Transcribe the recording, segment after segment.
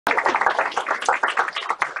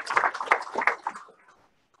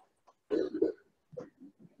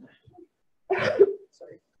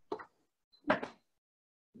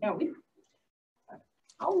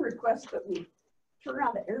request that we turn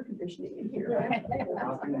on the air conditioning in here.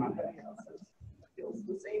 Feels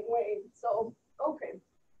the same way. So, okay.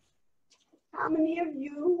 How many of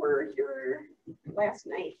you were here last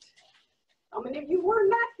night? How many of you were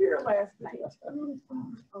not here last night?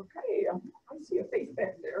 Okay, I see a face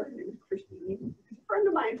back there named Christine. A friend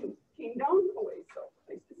of mine who came down the way, so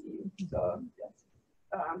nice to see you. So, yes.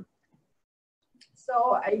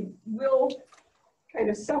 So I will kind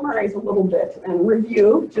of summarize a little bit and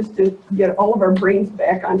review just to get all of our brains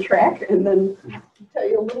back on track, and then tell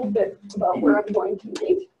you a little bit about where I'm going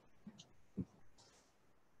tonight.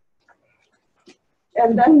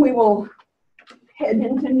 And then we will head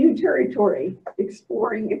into new territory,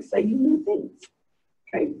 exploring exciting new things,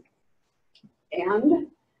 okay? And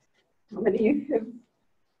how many of you have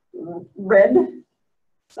read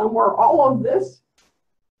some or all of this?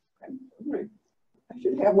 Okay. I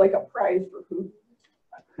should have like a prize for who.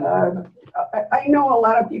 I know a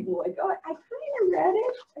lot of people like, oh, I kind of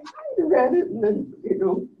read it, and then, you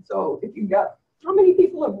know, so if you got, how many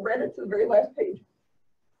people have read it to the very last page?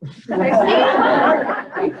 Can I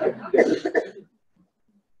see?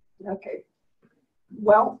 Okay.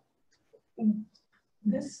 Well,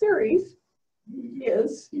 this series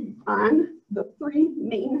is on the three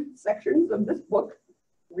main sections of this book,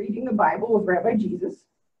 Reading the Bible with Rabbi Jesus.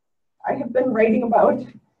 I have been writing about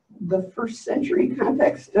the first century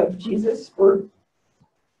context of Jesus for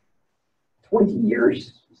 20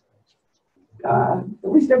 years. At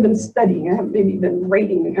least I've been studying. I haven't maybe been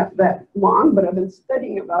writing that long, but I've been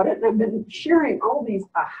studying about it, and I've been sharing all these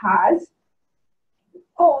ahas.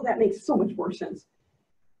 Oh, that makes so much more sense.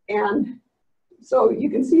 And so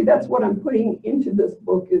you can see that's what I'm putting into this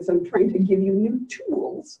book, is I'm trying to give you new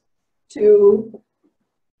tools to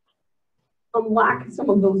unlock some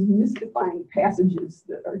of those mystifying passages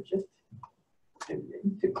that are just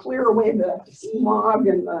to clear away the smog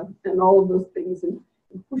and all of those things, and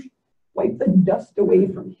wipe the dust away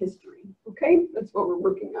from history. Okay, that's what we're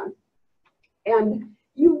working on. And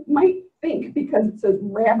you might think, because it says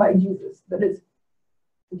Rabbi Jesus, that it's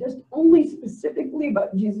just only specifically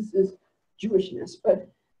about Jesus's Jewishness.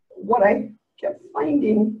 But what I kept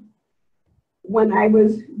finding when I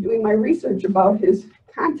was doing my research about his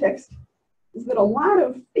context is that a lot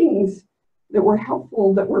of things that were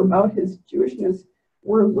helpful that were about his Jewishness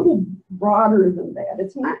were a little broader than that.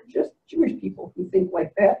 It's not just Jewish people who think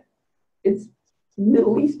like that. It's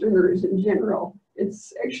Middle Easterners in general.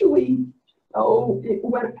 It's actually,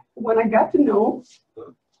 when I got to know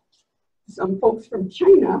some folks from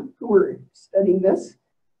China who were studying this,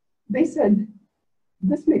 they said,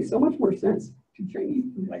 this makes so much more sense to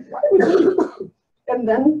Chinese. Like, why would And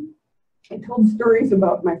then I told stories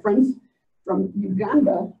about my friends from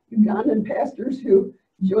Uganda, Ugandan pastors who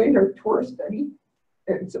joined our Torah study,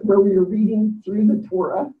 where we were reading through the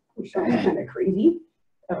Torah, which sounds kind of crazy.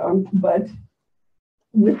 But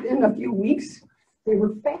within a few weeks, they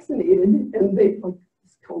were fascinated, and they like,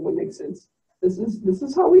 this totally makes sense. This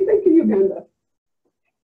is how we think in Uganda.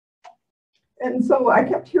 And so I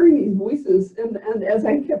kept hearing these voices, and as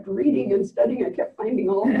I kept reading and studying, I kept finding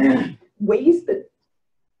all these ways that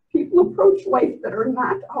people approach life that are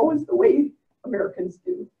not always the way Americans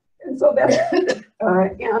do. And so that's,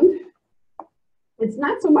 and it's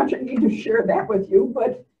not so much I need to share that with you,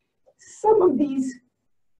 but some of these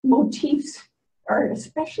motifs are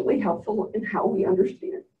especially helpful in how we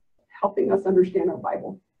understand, helping us understand our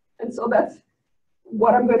Bible. And so that's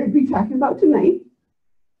what I'm going to be talking about tonight,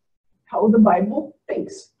 how the Bible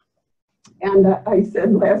thinks. And I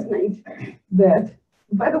said last night that,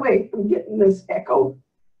 by the way, I'm getting this echo.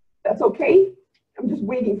 That's okay. I'm just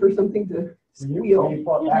waiting for something to squeal. Can you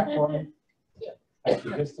pull it back for me?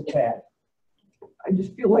 Actually, just a tad. I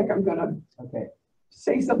just feel like I'm going to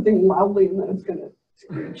say something loudly, and then it's going to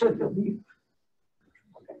screech.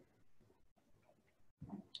 Okay.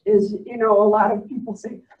 Is, you know, a lot of people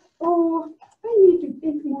say, oh, I need to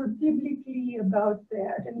think more biblically about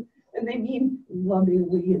that. And they mean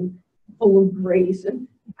lovingly and full of grace. And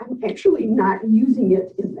I'm actually not using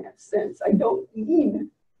it in that sense.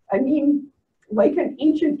 I mean like an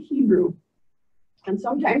ancient Hebrew. And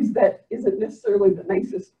sometimes that isn't necessarily the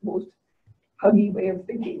nicest, most huggy way of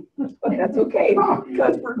thinking, but that's okay,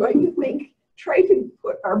 because we're going to try to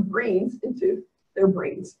put our brains into their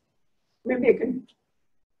brains. Maybe I can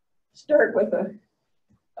start with a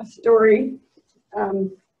story.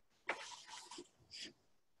 Well,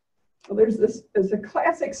 there's a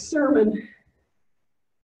classic sermon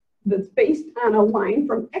that's based on a line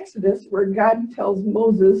from Exodus where God tells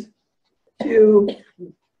Moses to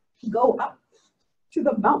go up to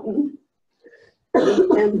the mountain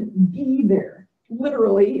and be there.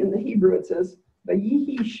 Literally, in the Hebrew, it says,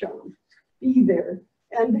 Vayihi Sham, be there.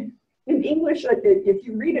 And in English, if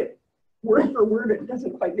you read it word for word, it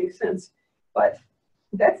doesn't quite make sense. But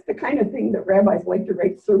that's the kind of thing that rabbis like to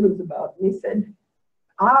write sermons about. And they said,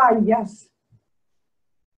 ah, yes.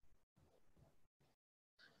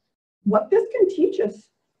 What this can teach us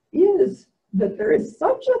is that there is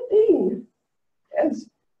such a thing as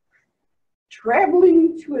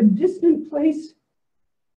traveling to a distant place,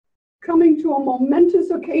 coming to a momentous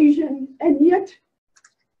occasion, and yet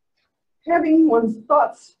having one's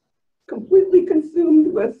thoughts completely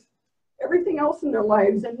consumed with everything else in their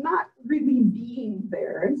lives and not really being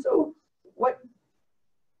there. And so what,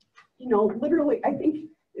 literally, I think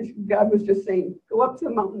God was just saying, go up to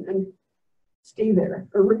the mountain and stay there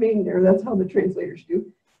or remain there. That's how the translators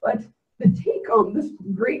do. But the take on this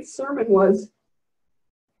great sermon was,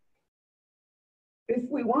 if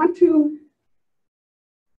we want to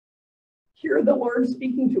hear the Lord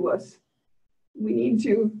speaking to us, we need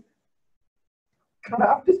to cut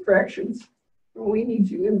off distractions. We need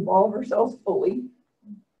to involve ourselves fully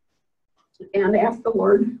and ask the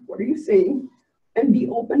Lord, what are you saying? And be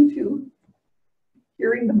open to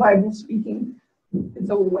hearing the Bible speaking its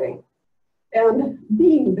own way and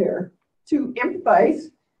being there to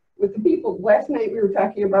empathize with the people. Last night we were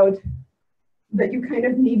talking about that you kind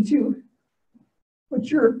of need to put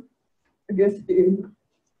your,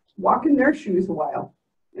 walk in their shoes a while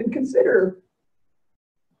and consider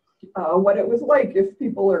what it was like if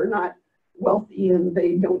people are not wealthy and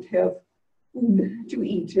they don't have food to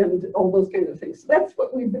eat and all those kinds of things. So that's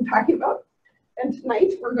what we've been talking about. And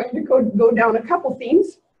tonight we're going to go down a couple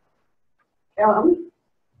themes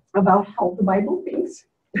about how the Bible thinks.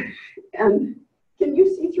 And can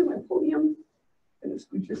you see through my podium? I'm going to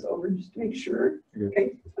scooch this over just to make sure.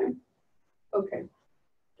 Okay, fine. Okay.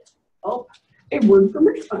 Oh, a word from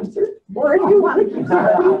our sponsor. Or if you want to keep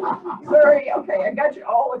sorry, okay, I got you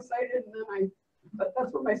all excited and then but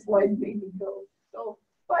that's where my slide made me go. So,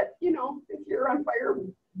 but if you're on fire,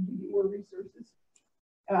 we'll give you more resources.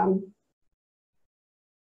 Okay.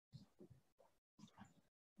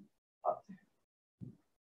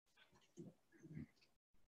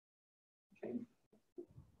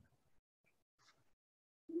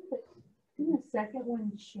 Didn't the second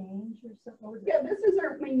one change or something? Yeah, this is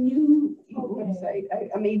my new Okay. website.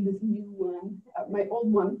 I made this new one. My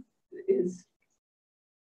old one is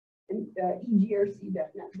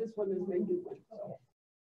egrc.net. This one is my new one. So,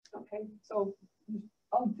 okay, so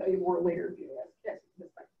I'll tell you more later if you ask. Yes,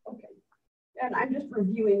 that's fine. Okay. And I'm just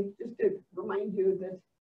reviewing, just to remind you that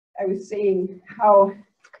I was saying how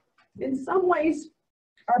in some ways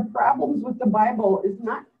our problems with the Bible is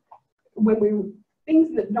not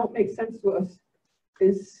things that don't make sense to us,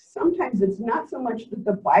 is sometimes it's not so much that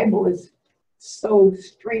the Bible is so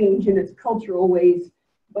strange in its cultural ways,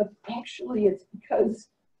 but actually it's because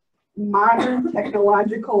modern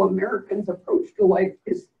technological Americans' approach to life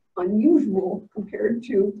is unusual compared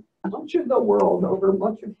to much of the world over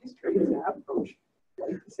much of history has not approached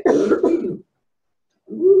life the same way we do.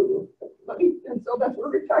 Ooh, and so that's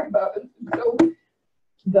what we're talking about. And so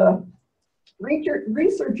the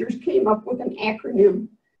researchers came up with an acronym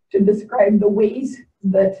to describe the ways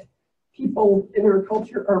that people in our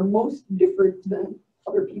culture are most different than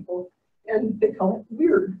other people. And they call it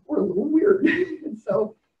weird. We're a little weird. And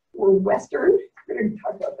so we're Western. We're going to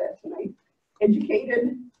talk about that tonight.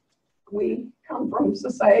 Educated. We come from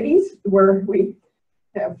societies where we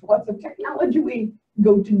have lots of technology. We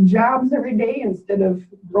go to jobs every day instead of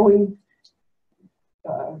growing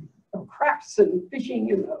crops and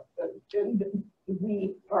fishing, and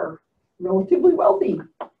we are relatively wealthy.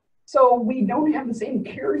 So we don't have the same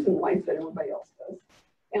cares in life that everybody else does.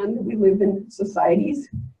 And we live in societies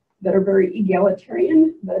that are very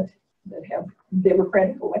egalitarian, that have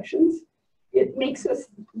democratic elections. It makes us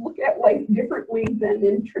look at life differently than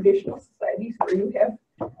in traditional societies where you have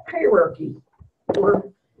hierarchy,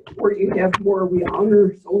 or where you have more, we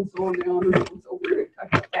honor so-and-so and we honor so-and-so. We're going to talk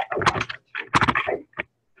about that a lot. Okay.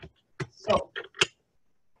 So,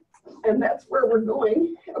 and that's where we're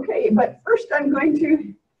going. Okay, but first I'm going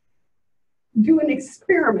to do an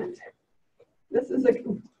experiment. This is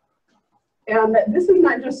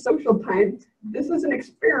not just social time. This is an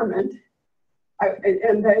experiment.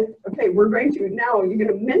 Okay, we're going to now, you're going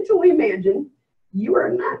to mentally imagine you are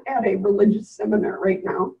not at a religious seminar right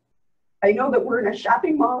now. I know that we're in a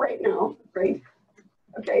shopping mall right now, right?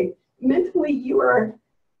 Okay, mentally you are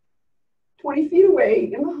 20 feet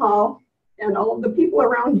away in the hall, and all of the people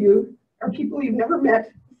around you are people you've never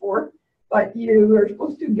met before, but you are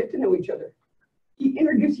supposed to get to know each other. You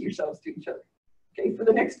introduce yourselves to each other. Okay, for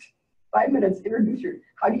the next 5 minutes,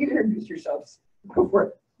 how do you introduce yourselves? Go for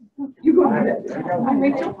it. You go ahead. I'm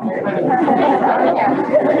Rachel.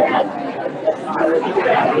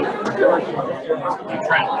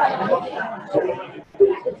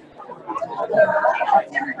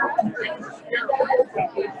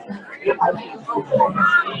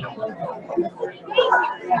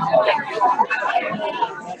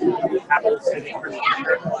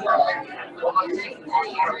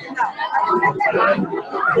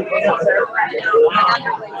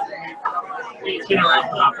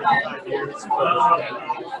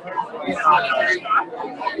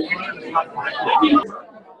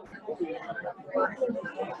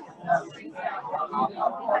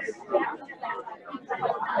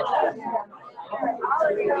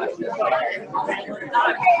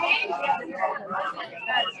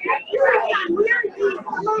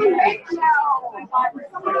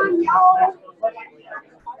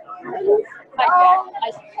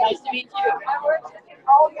 Nice to meet you.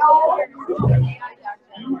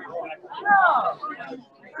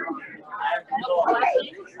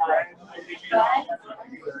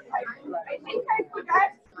 think I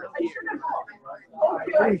forgot. I should have. Oh,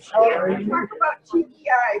 good. Talk about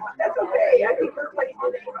TBI, but that's okay. I think everybody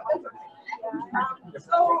did it.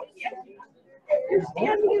 So, if you're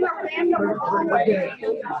standing in a random hallway,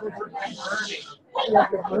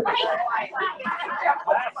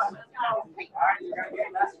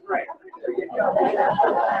 That's right. there you go.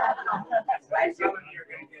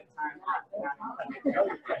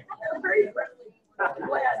 They're very friendly. I'm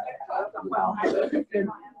glad you taught them well.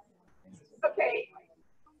 Okay,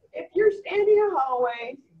 if you're standing in a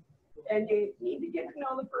hallway and you need to get to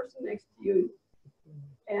know the person next to you,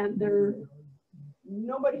 and they're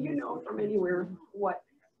nobody you know from anywhere, what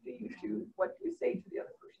do you do? What do you say to the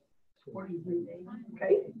other person? What do you do?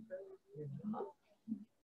 Okay.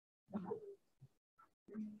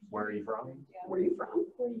 Where are you from? Where are you from?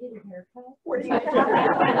 Where you get a haircut? Where do you get your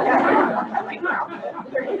haircut?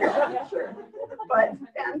 There you go. Sure. But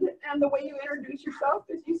and the way you introduce yourself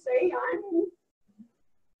is you say, I'm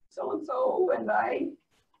so and so, and I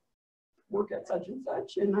work at such and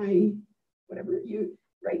such, and I whatever you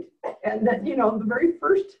right. And that, you know, the very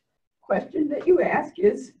first question that you ask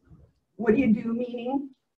is, what do you do? Meaning,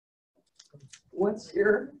 what's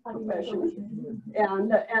your profession?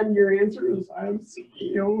 And your answer is, I'm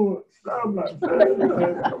CEO.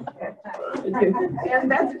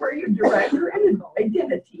 And that's where you derive your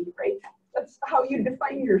identity, right? That's how you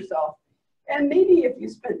define yourself. And maybe if you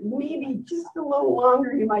spent maybe just a little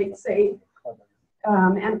longer, you might say,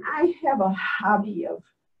 and I have a hobby of,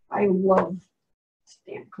 I love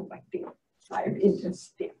stamp collecting. I'm into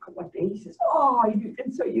stamp collecting. He says, oh, you do.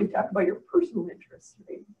 And so you talk about your personal interests,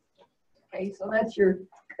 right? Okay, so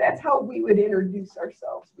that's how we would introduce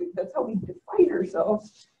ourselves. That's how we define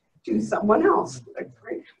ourselves to someone else,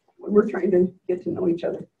 right? When we're trying to get to know each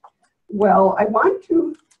other. Well, I want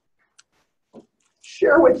to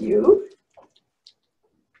share with you,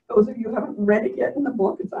 those of you who haven't read it yet in the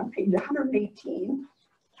book, it's on page 118,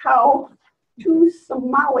 how two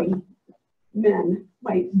Somali men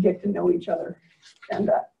might get to know each other.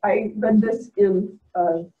 And I read this in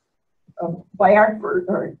a biographer,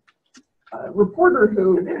 or a reporter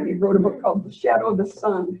who wrote a book called The Shadow of the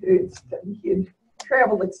Sun. He had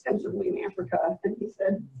traveled extensively in Africa, and he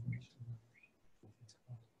said,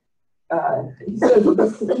 the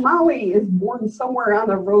Somali is born somewhere on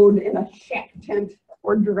the road in a shack tent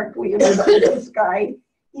or directly under the open sky.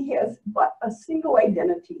 He has but a single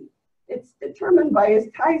identity. It's determined by his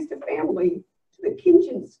ties to family, to the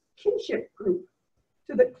kinship group,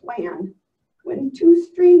 to the clan. When two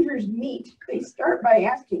strangers meet, they start by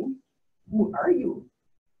asking, who are you?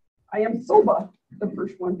 I am Soba, the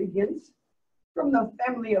first one begins, from the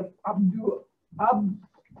family of Ahmed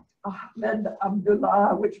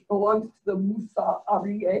Abdullah, which belongs to the Musa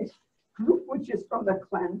Ariye group, which is from the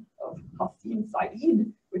clan of Hassim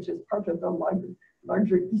Saeed, which is part of the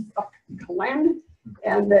larger Isak clan.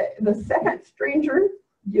 And the second stranger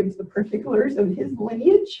gives the particulars of his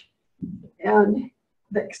lineage, and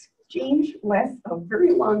the exchange lasts a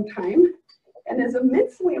very long time and is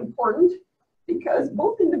immensely important because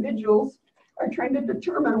both individuals are trying to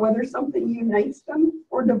determine whether something unites them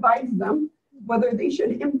or divides them, whether they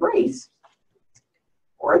should embrace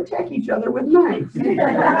or attack each other with knives.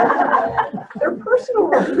 Their personal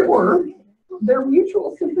rapport, their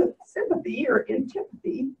mutual sympathy or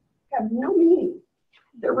antipathy have no meaning.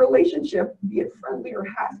 Their relationship, be it friendly or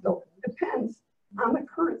hostile, depends on the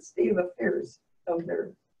current state of affairs of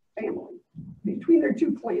their family, between their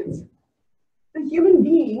two clans. The human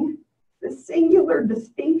being, the singular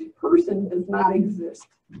distinct person, does not exist,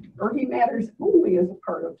 or he matters only as a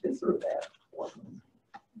part of this or that.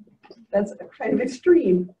 that's kind of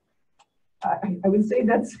extreme. I would say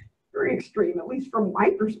that's very extreme, at least from my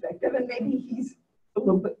perspective, and maybe he's a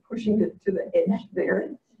little bit pushing it to the edge there.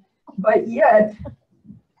 But yet,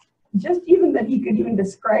 just even that he could even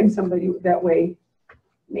describe somebody that way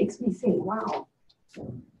makes me say, wow,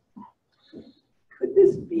 could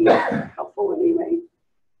this be helpful in any way?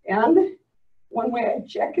 And one way I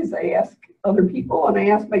check is I ask other people, and I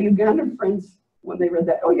ask my Ugandan friends when they read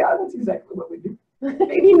that, oh yeah, that's exactly what we do.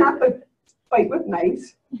 Maybe not the fight with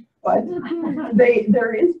knives, but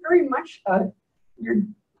there is very much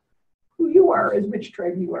who you are is which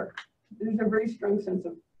tribe you are. There's a very strong sense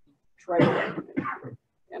of tribe.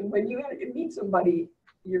 And when you meet somebody,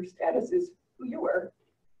 your status is who you are,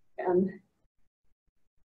 and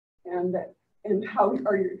how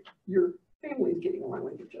are your families getting along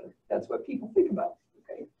with each other. That's what people think about.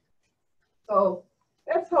 Okay, so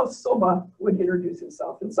that's how Soba would introduce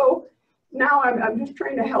himself. And so now I'm just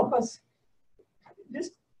trying to help us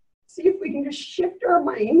just see if we can just shift our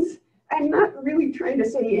minds. I'm not really trying to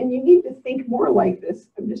say, and you need to think more like this.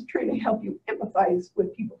 I'm just trying to help you empathize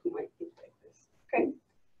with people who might think like this. Okay.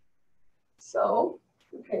 So,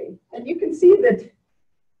 okay, and you can see that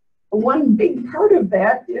one big part of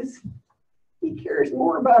that is he cares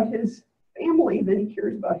more about his family than he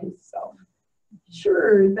cares about himself.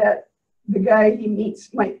 Sure, that the guy he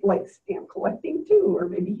meets might like stamp collecting too, or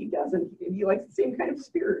maybe he doesn't. Maybe he likes the same kind of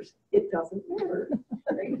spears. It doesn't matter,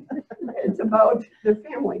 right? It's about the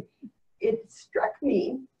family. It struck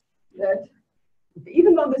me that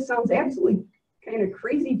even though this sounds absolutely kind of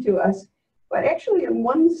crazy to us, but actually in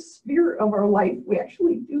one sphere of our life, we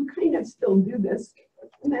actually do kind of still do this,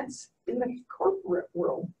 and that's in the corporate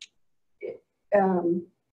world.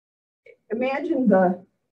 Imagine the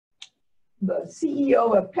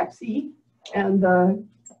CEO of Pepsi and the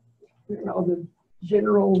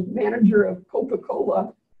general manager of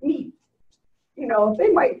Coca-Cola meet. You know, they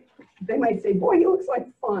might say, boy, he looks like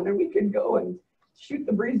fun, and we could go and shoot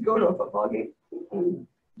the breeze, go to a football game.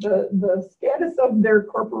 The status of their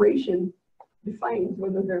corporation defines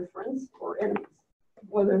whether they're friends or enemies,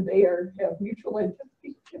 whether they have mutual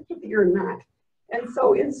antipathy or not. And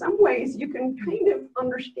so in some ways, you can kind of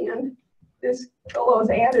understand this fellow's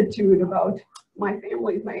attitude about my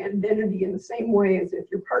family is my identity in the same way as if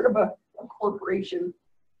you're part of a corporation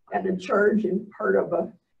and in charge and part of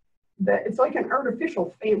it's like an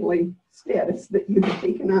artificial family status that you've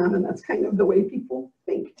taken on, and that's kind of the way people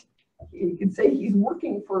think. You could say he's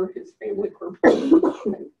working for his family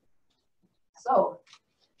corporation. So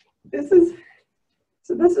this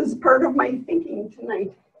is part of my thinking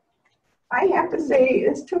tonight. I have to say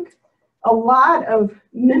this took a lot of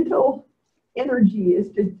mental energy is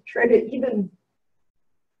to try to even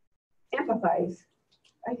empathize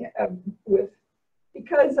with,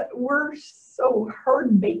 because we're so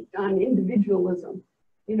hard-baked on individualism.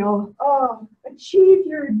 You know, oh, achieve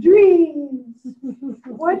your dreams.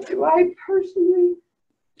 What do I personally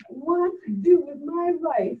want to do with my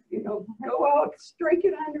life? You know, go out, strike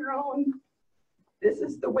it on your own. This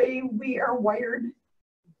is the way we are wired.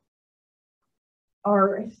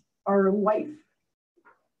 Our life,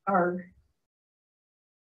 our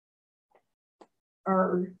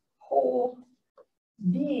whole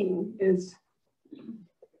being is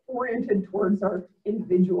oriented towards our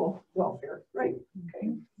individual welfare, right?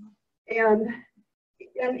 Okay. And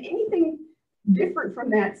anything different from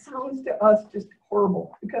that sounds to us just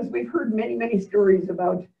horrible, because we've heard many, many stories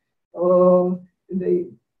about,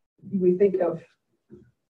 we think of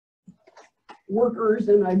workers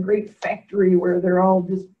in a great factory where they're all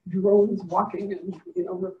just drones walking and, you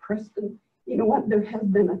know, repressed. And you know what? There has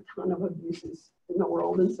been a ton of abuses in the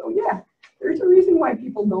world. And so, yeah, there's a reason why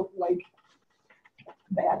people don't like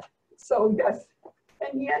that. So, yes.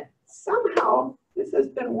 And yet, somehow, this has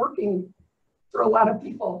been working for a lot of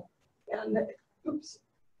people. And, oops.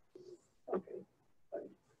 Okay.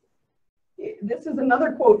 This is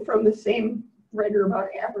another quote from the same writer about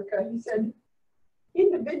Africa. He said,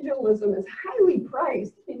 individualism is highly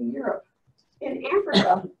prized in Europe. In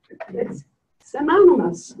Africa, it's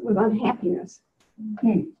synonymous with unhappiness.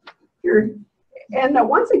 And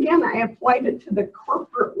once again, I applied it to the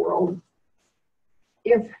corporate world.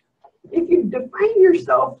 If you define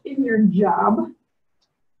yourself in your job,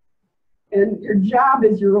 and your job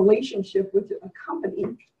is your relationship with a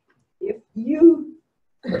company, if you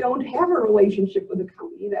don't have a relationship with a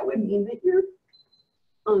company, that would mean that you're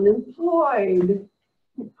unemployed.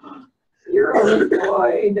 You're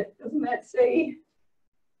unemployed. Doesn't that say,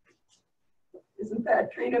 isn't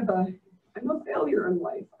that kind of I'm a failure in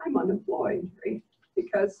life. I'm unemployed, right?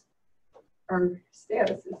 Because our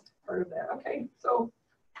status is part of that. Okay, so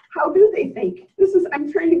how do they think? This is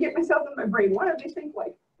I'm trying to get myself in my brain. What do they think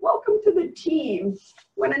like? Welcome to the team.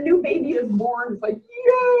 When a new baby is born, it's like,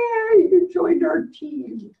 yay, you joined our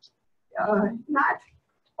team. Not,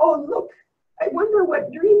 oh, look, I wonder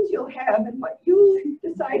what dreams you'll have and what you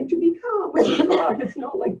decide to become when you grow up. It's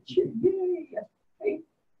not like, yay. Okay?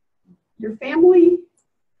 Your family,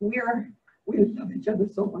 we love each other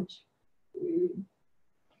so much.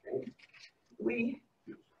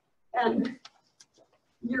 And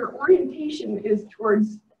your orientation is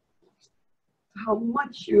towards how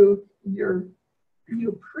much you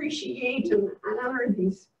appreciate and honor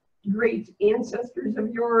these great ancestors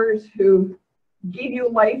of yours who gave you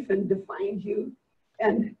life and defined you.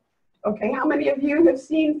 And okay, how many of you have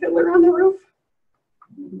seen Fiddler on the Roof?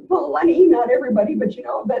 Well, Lenny, not everybody, but you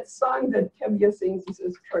know that song that Tevye sings, it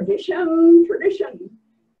says, tradition, tradition.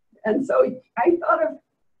 And so I thought of,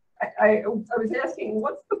 I was asking,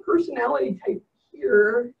 what's the personality type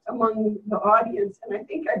here among the audience? And I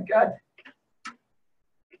think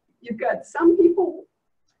you've got some people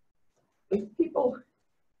who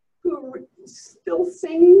still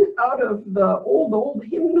sing out of the old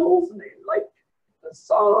hymnals, and they like the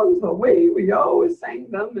songs the way we always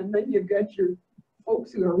sang them. And then you've got your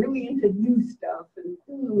folks who are really into new stuff, and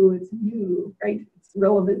ooh, it's new, right? It's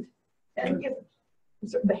relevant. And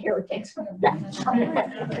the heretics.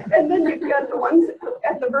 And then you've got the ones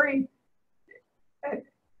at the very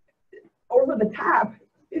over the top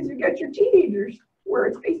is you got your teenagers where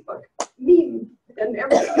it's Facebook, meme, and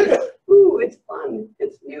everything. Ooh, it's fun.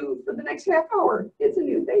 It's new for the next half hour. It's a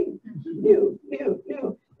new thing. New.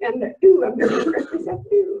 And ooh, I'm going to dress myself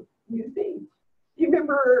new thing. Do you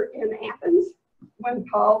remember in Athens when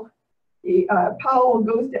Paul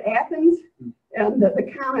goes to Athens, and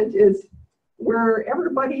the comment is where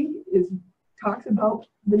everybody talks about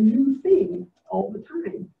the new thing all the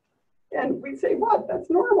time. And we'd say, what? That's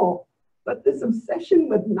normal. But this obsession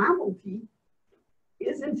with novelty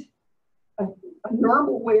isn't a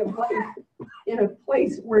normal way of life in a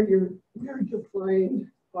place where we're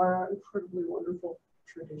defined by our incredibly wonderful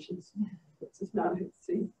traditions. This is not, it's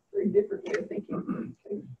a very different way of thinking.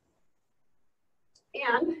 Okay.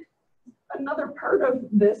 And another part of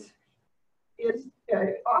this is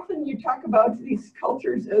often you talk about these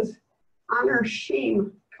cultures as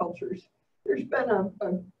honor-shame cultures. There's been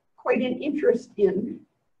quite an interest in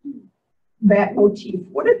that motif.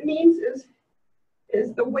 What it means is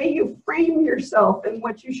the way you frame yourself and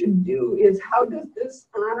what you should do is how does this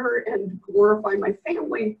honor and glorify my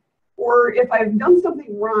family? Or if I've done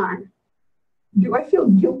something wrong, do I feel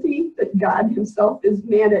guilty that God himself is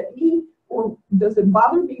mad at me? Or does it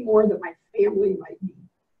bother me more that my family might be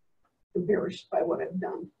embarrassed by what I've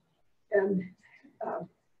done? And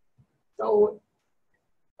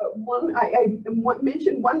I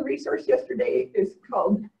mentioned one resource yesterday is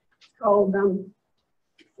called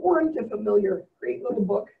Foreign to Familiar, great little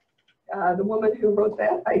book. The woman who wrote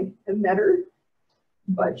that, I have met her,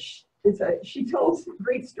 but she tells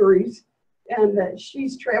great stories, and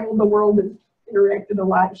she's traveled the world and interacted a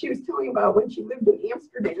lot. She was telling about when she lived in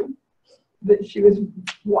Amsterdam, that she was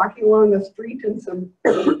walking along the street and some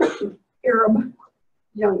Arab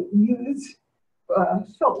young youths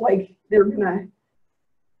felt like they were gonna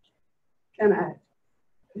kind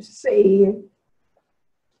of say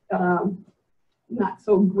not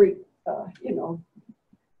so great,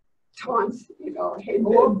 taunts, hey,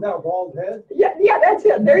 That bald head? yeah, that's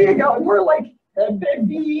it. There you go. And we're like,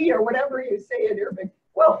 baby, or whatever you say in Arabic.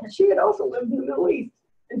 Well, she had also lived in the Middle East,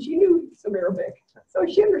 and she knew some Arabic. So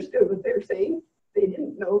she understood what they were saying. They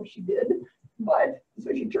didn't know she did. But,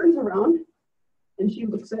 so she turns around, and she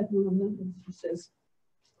looks at one of them, and she says,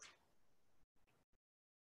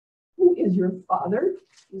 who is your father?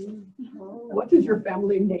 What is your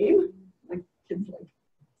family name? Like, kids like,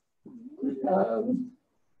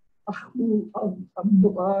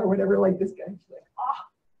 Abdullah or whatever, like this guy. She's like,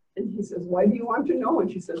 and he says, why do you want to know?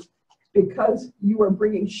 And she says, because you are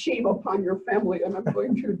bringing shame upon your family, and I'm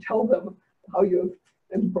going to tell them how you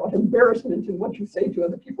have brought embarrassment in what you say to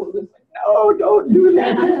other people. And it's like, no, don't do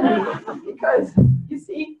that. Because you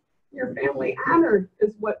see, your family honor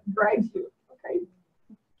is what drives you, okay?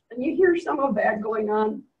 And you hear some of that going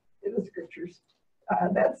on in the scriptures.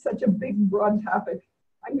 That's such a big, broad topic.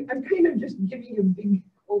 I'm kind of just giving you big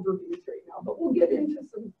overviews right now, but we'll get into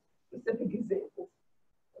some specific examples,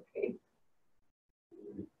 okay?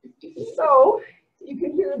 So you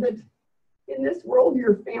can hear that in this world,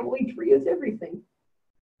 your family tree is everything.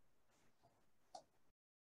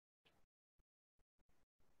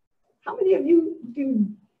 How many of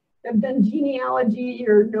you have done genealogy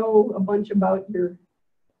or know a bunch about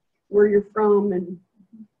where you're from? And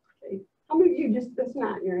okay, how many of you just, that's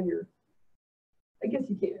not, you're in your I guess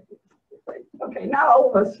you can't. Okay, not all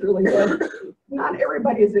of us really, not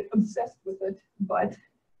everybody is obsessed with it, but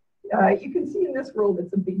you can see in this world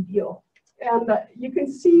it's a big deal. And you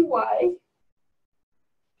can see why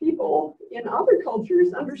people in other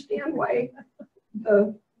cultures understand why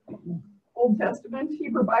the Old Testament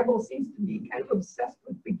Hebrew Bible seems to be kind of obsessed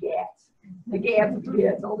with the gads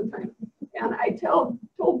all the time. And I told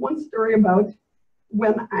one story about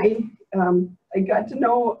when I got to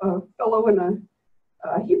know a fellow in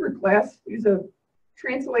a Hebrew class. He's a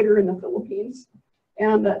translator in the Philippines,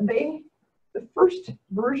 and the first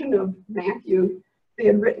version of Matthew they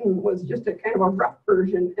had written was just a kind of a rough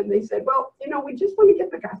version, and they said, well, we just want to get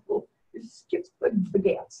the gospel, just skip the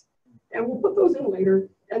gads, and we'll put those in later.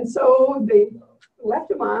 And so they left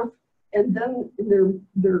them off, and then in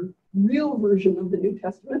their real version of the New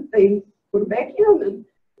Testament, they put them back in, and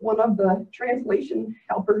one of the translation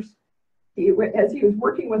helpers, as he was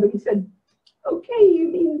working with him, he said, okay, you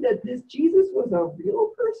mean that this Jesus was a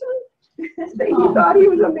real person? That he thought he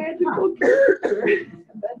was a magical character?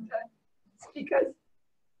 But, because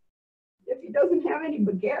if he doesn't have any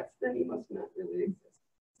begats, then he must not really exist.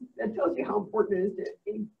 That tells you how important it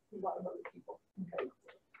is to a lot of other people. Okay.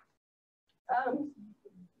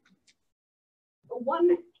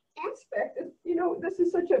 One aspect is, this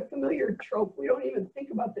is such a familiar trope, we don't even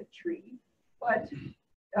think about the tree, but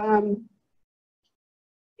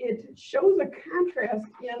it shows a contrast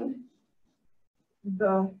in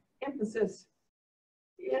the emphasis.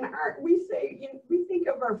 We think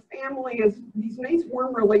of our family as these nice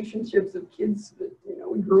warm relationships of kids that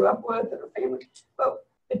we grew up with and our family, but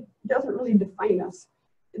it doesn't really define us.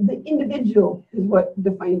 The individual is what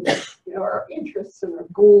defines us, our interests and our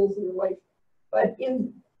goals in life. But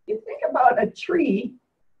you think about a tree,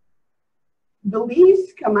 the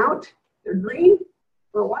leaves come out, they're green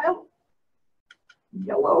for a while,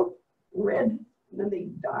 yellow, red, and then they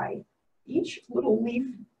die. Each little leaf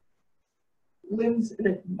lives and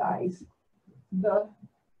it dies.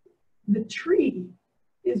 The tree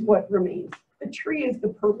is what remains. The tree is the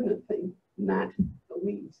permanent thing, not the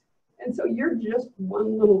leaves. And so you're just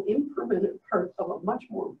one little impermanent part of a much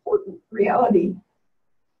more important reality.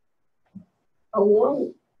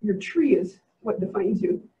 Along your tree is what defines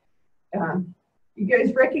you. You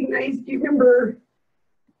guys recognize, do you remember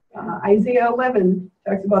Isaiah 11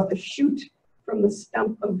 talks about the shoot from the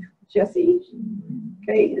stump of Jesse?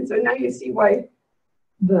 Okay, and so now you see why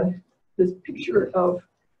this picture of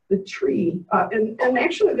the tree, and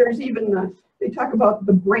actually there's even, they talk about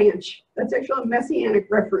the branch. That's actually a messianic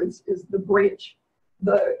reference, is the branch.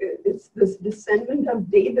 It's this descendant of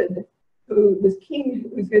David, this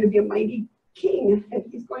king who's going to be a mighty king, and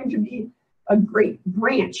he's going to be a great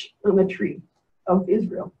branch on the tree of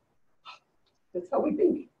Israel. That's how we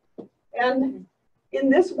think. And in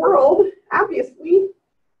this world, obviously,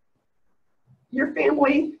 your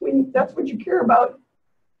family, when that's what you care about,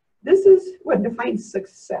 this is what defines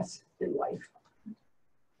success in life.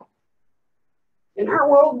 In our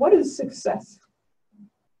world, what is success?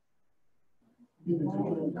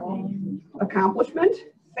 Accomplishment,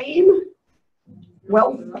 fame,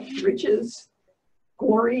 wealth, riches,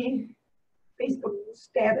 glory, Facebook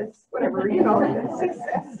status, whatever,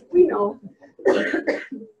 success, we know.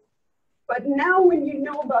 But now when you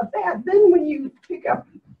know about that, then when you pick up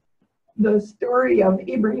the story of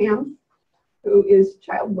Abraham, who is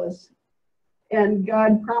childless, and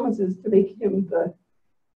God promises to make him the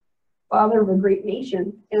father of a great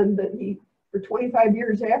nation, and that he, for 25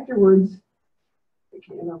 years afterwards, he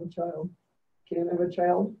can't have a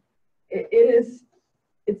child. It's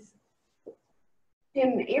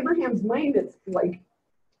in Abraham's mind, it's like,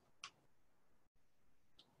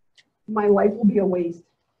 my life will be a waste.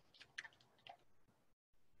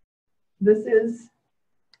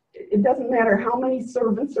 It doesn't matter how many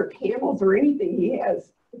servants or camels or anything he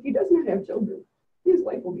has, if he does not have children, his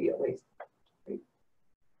life will be a waste. Right?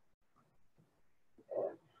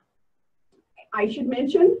 I should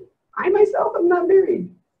mention, I myself am not married.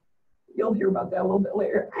 You'll hear about that a little bit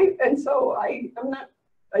later. I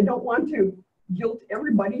don't want to guilt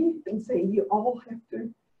everybody and say you all have to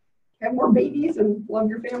have more babies and love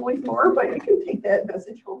your families more, but you can take that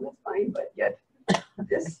message home, that's fine. But yet,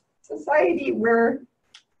 this society where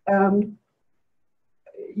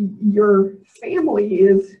your family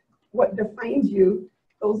is what defines you,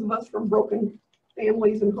 those of us from broken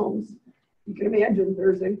families and homes, you can imagine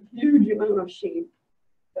there's a huge amount of shame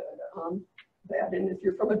on that. And if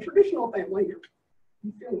you're from a traditional family, you're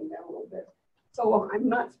feeling that a little bit. So I'm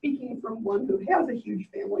not speaking from one who has a huge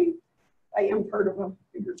family. I am part of a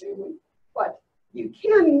bigger family. But you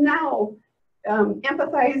can now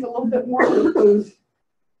empathize a little bit more with those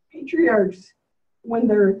patriarchs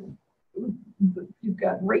when you've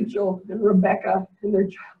got Rachel and Rebecca and their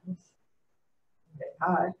child.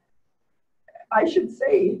 I should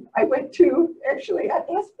say, I went to, actually at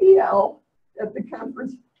SBL, at the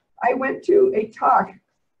conference, I went to a talk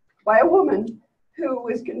by a woman who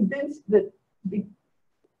was convinced that,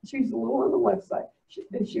 she's a little on the left side,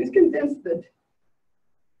 she was convinced that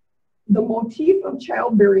the motif of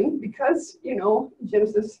childbearing, because, you know,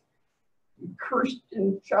 Genesis cursed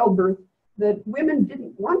in childbirth, that women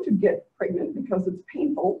didn't want to get pregnant because it's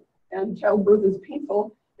painful, and childbirth is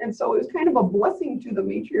painful. And so it was kind of a blessing to the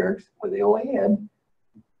matriarchs when they only had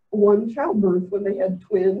one childbirth, when they had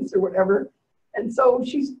twins or whatever. And so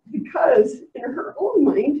because in her own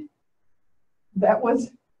mind, that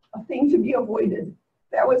was a thing to be avoided.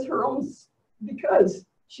 That was her own, because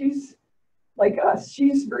she's like us,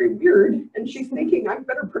 she's very weird, and she's thinking, I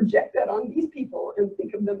better project that on these people and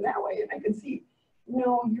think of them that way. And I could see,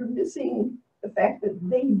 no, you're missing the fact that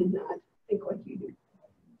they did not think like you do.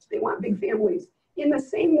 They want big families. In the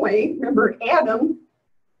same way, remember, Adam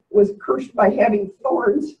was cursed by having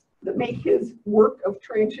thorns that make his work of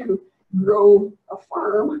trying to grow a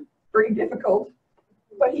farm very difficult,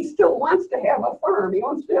 but he still wants to have a farm. He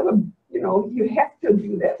wants to have you have to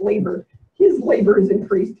do that labor. His labor is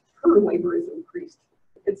increased, her labor is increased.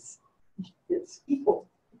 It's equal,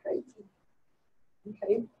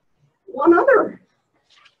 okay? One other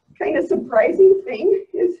kind of surprising thing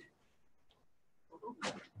is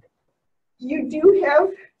you do have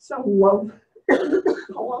some love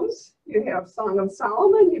poems. You have Song of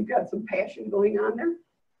Solomon. You've got some passion going on there.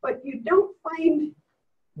 But you don't find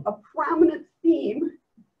a prominent theme.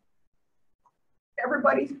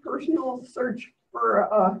 Everybody's personal search for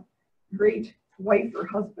a great wife or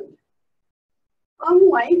husband.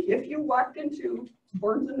 Unlike if you walked into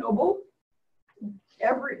Barnes & Noble,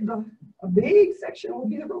 a big section will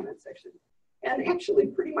be the romance section. And actually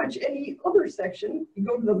pretty much any other section, you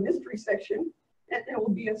go to the mystery section, and it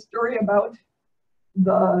will be a story about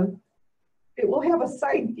it will have a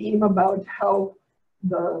side theme about how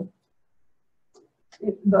the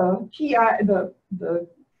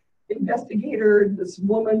investigator, this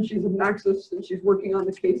woman, she's obnoxious and she's working on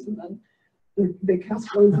the case, and then they cast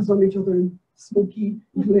glances on each other and smoky,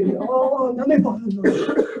 and then they fall in love.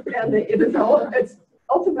 And it's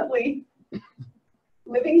ultimately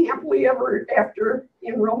living happily ever after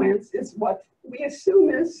in romance is what we assume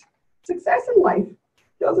is success in life.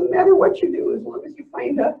 Doesn't matter what you do as long as you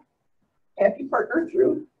find a happy partner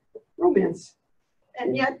through romance.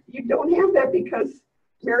 And yet you don't have that because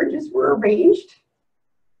marriages were arranged,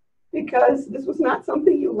 because this was not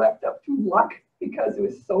something you left up to luck, because it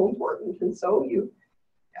was so important. And so you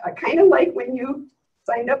kind of like when you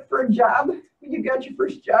signed up for a job, when you got your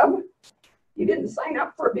first job, you didn't sign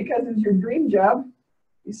up for it because it was your dream job.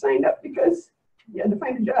 You signed up because you had to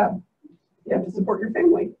find a job. You have to support your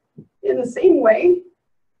family. In the same way,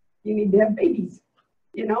 you need to have babies.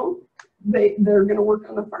 You know, they're going to work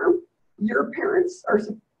on the farm. Your parents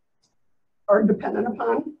are dependent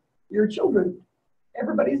upon your children.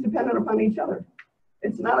 Everybody's dependent upon each other.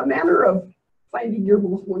 It's not a matter of finding your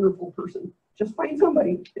most wonderful person. Just find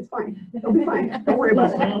somebody. It's fine. They'll be fine. Don't worry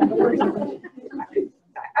about it. Don't worry about it.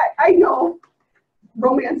 I know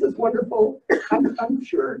romance is wonderful. I'm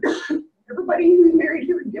sure everybody who's married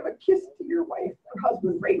here would give a kiss to your wife or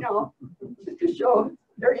husband right now, just to show.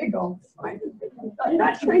 There you go. It's fine. I'm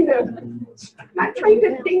not trying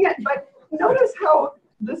to ding it, but notice how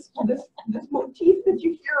this motif that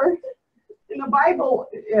you hear in the Bible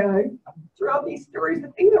throughout these stories, the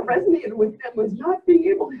thing that resonated with them was not being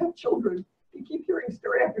able to have children. You keep hearing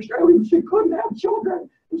story after story. Oh, she couldn't have children.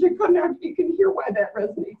 She couldn't have. You can hear why that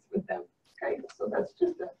resonates with them. Okay, so that's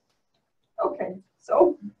just it. Okay,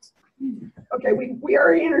 so we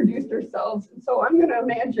already introduced ourselves, and so I'm going to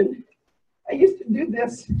imagine. I used to do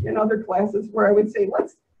this in other classes where I would say,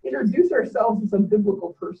 let's introduce ourselves as a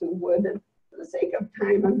biblical person would. And for the sake of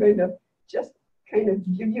time, I'm going to just kind of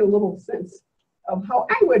give you a little sense of how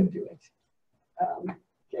I would do it.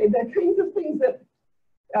 Okay, the kinds of things that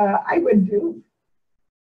I would do.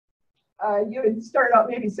 You would start out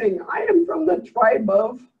maybe saying, I am from the tribe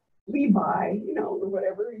of Levi, or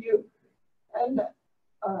whatever you. And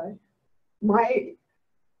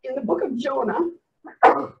in the book of Jonah,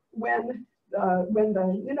 when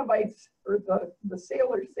the Ninevites or the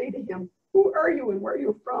sailors say to him, who are you and where are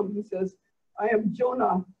you from? He says, I am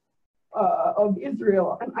Jonah of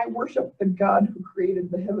Israel, and I worship the God who created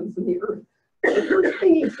the heavens and the earth. The first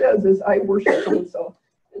thing he says is, I worship so-and-so.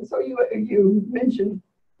 And so you mention,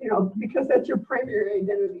 because that's your primary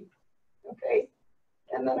identity, okay?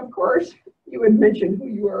 And then, of course, you would mention who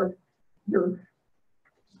you are, your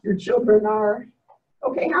children are,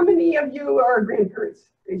 Okay, how many of you are grandparents?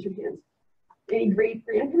 Raise your hands. Any great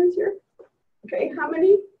grandparents here? Okay, how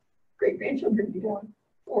many great grandchildren do you have?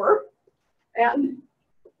 4 and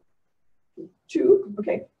 2.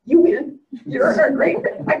 Okay, you win. You're a great.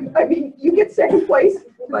 I mean, you get second place,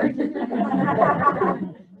 but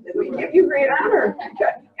we give you great honor.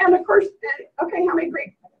 Okay. And of course, okay, how many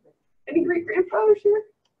any great grandfathers here?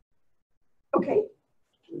 Okay,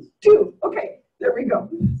 2. Okay, there we go.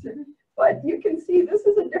 But you can see this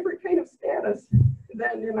is a different kind of status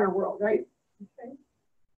than in our world, right? Okay.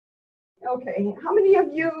 Okay, how many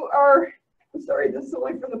of you are, I'm sorry, this is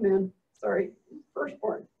only for the men. Sorry,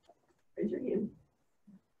 firstborn. Raise your hand.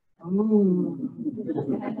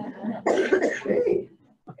 Okay.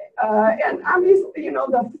 And obviously, you know,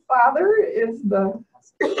 the father is the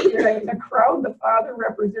crowd. The father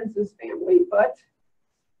represents his family, but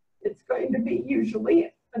it's going to be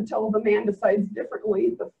usually, until the man decides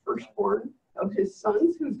differently, the firstborn of his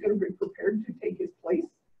sons who's going to be prepared to take his place.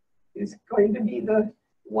 He's going to be the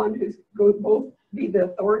one who's going to both be the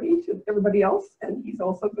authority to everybody else, and he's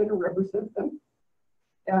also going to represent them.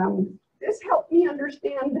 This helped me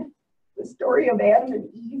understand the story of Adam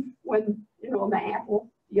and Eve when, you know, the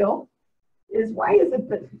apple deal is, why is it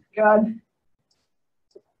that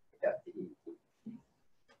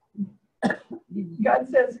God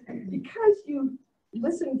says, because you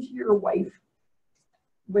listened to your wife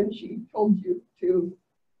when she told you to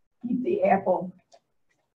eat the apple.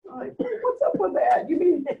 Like, what's up with that? You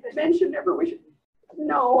mean men should never wish?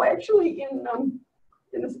 No, actually, in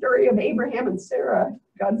the story of Abraham and Sarah,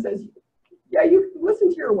 God says, yeah, you listen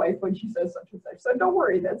to your wife when she says such and such. So don't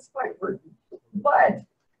worry, that's fine. But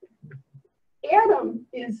Adam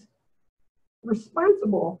is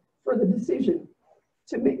responsible for the decision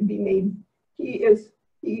to be made. He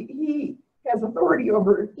has authority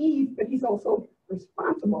over Eve, but he's also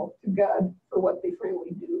responsible to God for what they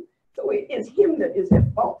finally do. So it is him that is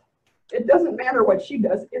at fault. It doesn't matter what she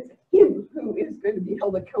does, it's him who is going to be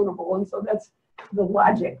held accountable. And so that's the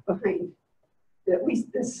logic behind at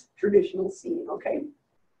least this traditional scene, okay?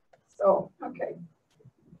 So, okay.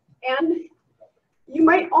 And you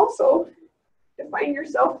might also define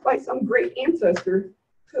yourself by some great ancestor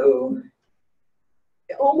who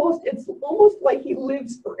it's almost like he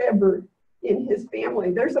lives forever in his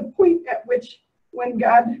family. There's a point at which when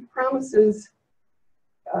God promises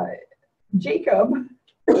Jacob,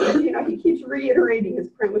 you know, he keeps reiterating his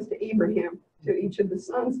promise to Abraham, to each of the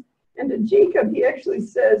sons. And to Jacob, he actually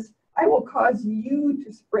says, I will cause you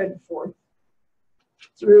to spread forth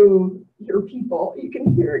through your people. You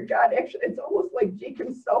can hear God actually, it's almost like Jacob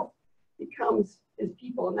himself becomes his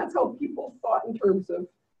people. And that's how people thought in terms of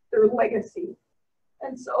their legacy.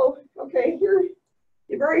 And so, okay, here,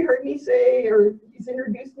 you've already heard me say, or he's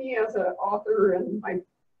introduced me as an author and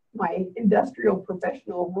my industrial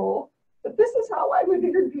professional role. But this is how I would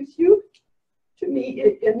introduce you to me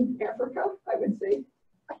in Africa, I would say.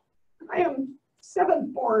 I am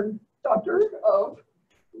 7th born daughter of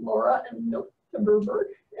Laura and Lois Tverberg,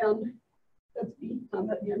 and that's me on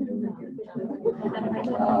the end of here.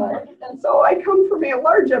 And so I come from a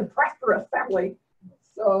large and prosperous family.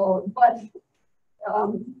 So, but,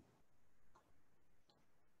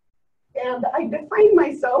 and I define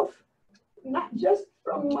myself not just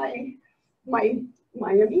from my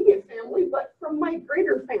immediate family, but from my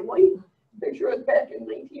greater family. Picture us back in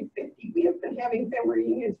 1950. We have been having family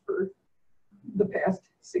reunions for the past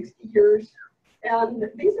 60 years. And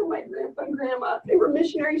these are my grandpa and grandma. They were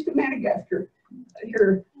missionaries to Madagascar.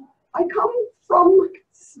 Here, I come from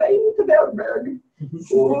Lois Tverberg,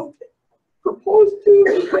 who proposed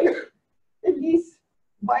to Elise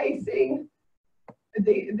by saying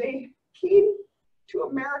they came to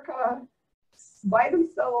America by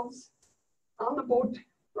themselves on the boat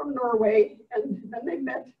from Norway, and then they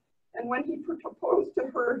met. And when he proposed to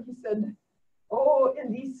her, he said, oh,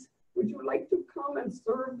 Elise, would you like to come and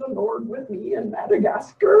serve the Lord with me in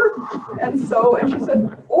Madagascar? And she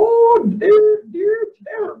said, oh, dear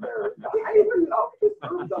Tverberg, I would love to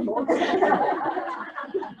serve the Lord.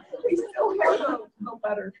 We still have the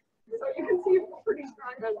letter. So you can see a pretty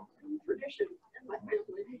strong tradition in my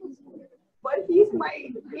family. But he's my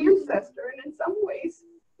ancestor, and in some ways,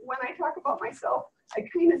 when I talk about myself, I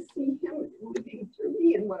kind of see him living through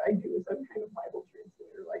me, and what I do is I'm kind of Bible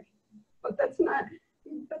translator, like, but that's not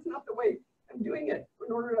the way I'm doing it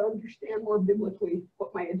in order to understand more biblically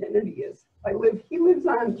what my identity is. He lives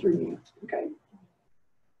on through me, okay?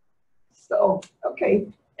 So, okay,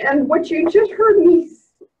 and what you just heard me,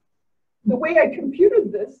 the way I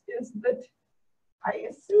computed this is that I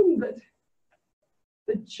assume that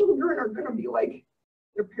the children are going to be like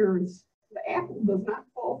their parents The apple does not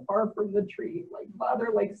fall far from the tree, like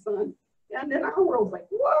father, like son. And in our world, like,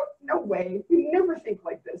 whoa, no way. We never think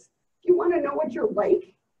like this. If you want to know what you're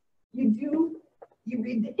like, you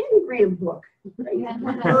read the Enneagram book, right?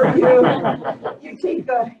 Or you take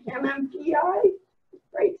the MMPI,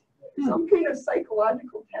 right? Some kind of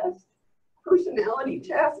psychological test, personality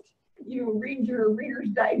test. You read your Reader's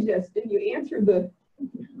Digest and you answer the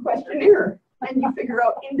questionnaire, and you figure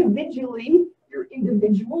out individually your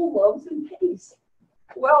individual loves and tastes.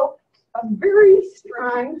 Well, a very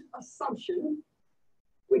strong assumption,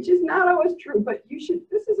 which is not always true, but you should,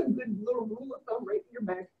 this is a good little rule of thumb right in your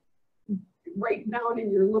back. Write down in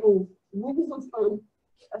your little rules of thumb,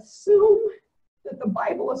 assume that the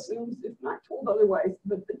Bible assumes, if not told otherwise,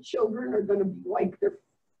 that the children are going to be like their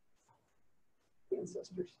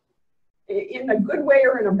ancestors. In a good way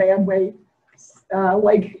or in a bad way. There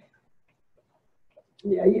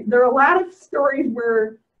are a lot of stories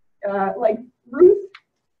where, like Ruth,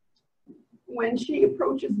 when she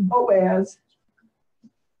approaches Boaz,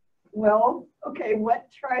 well, okay, what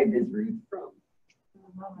tribe is Ruth from?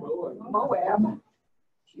 Moab.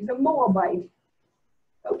 She's a Moabite.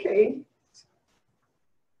 Okay.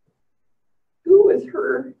 Who is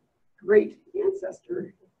her great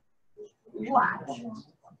ancestor?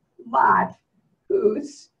 Lot, who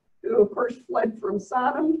of course fled from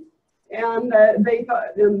Sodom, and they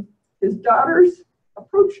thought, and his daughters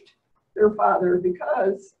approached their father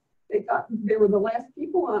because they thought they were the last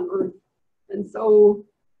people on earth, and so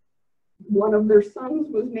one of their sons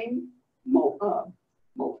was named Moab,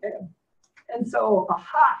 and so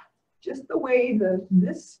just the way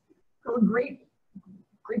her great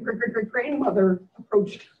grandmother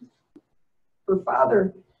approached her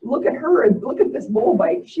father. Look at her and look at this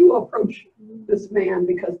Moabite. She will approach this man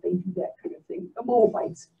because they do that kind of thing. The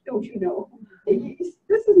Moabites, don't you know?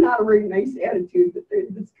 This is not a very nice attitude, but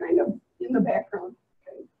it's kind of in the background.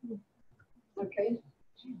 Okay.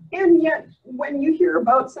 And yet, when you hear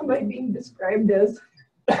about somebody being described as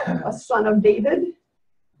a son of David,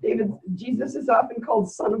 Jesus is often called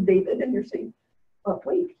son of David, and you're saying, but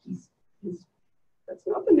wait, that's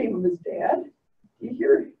not the name of his dad. You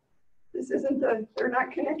hear? This isn't they're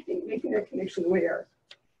not making that connection the way are.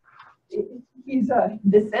 He's a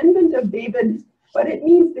descendant of David, but it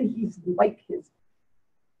means that he's like his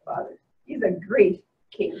father. He's a great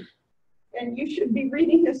king. And you should be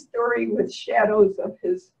reading his story with shadows of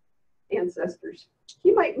his ancestors.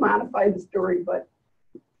 He might modify the story, but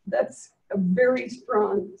that's a very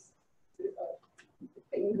strong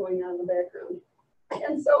thing going on in the background.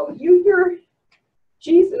 And so you hear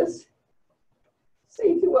Jesus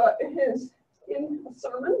say to in a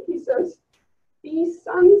sermon, he says, "Be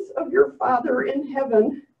sons of your Father in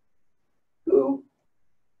heaven, who,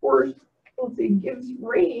 gives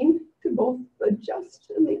rain to both the just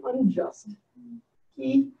and the unjust."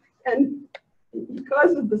 And he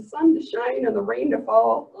causes the sun to shine and the rain to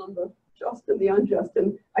fall on the just and the unjust.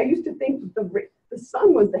 And I used to think that the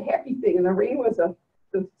sun was the happy thing and the rain was the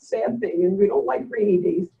sad thing, and we don't like rainy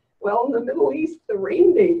days. Well, in the Middle East, the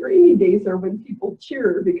rainy days are when people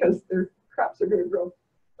cheer because their crops are going to grow.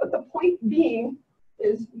 But the point being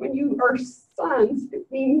is when you are sons, it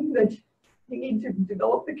means that you need to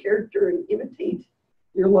develop the character and imitate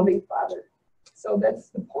your loving father. So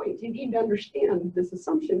that's the point. You need to understand this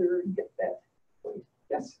assumption or get that point.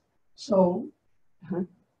 Yes? So,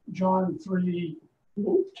 John 3:10,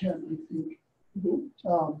 I think.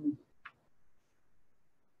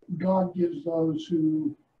 God gives those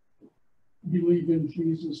who believe in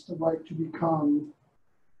Jesus the right to become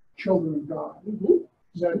children of God.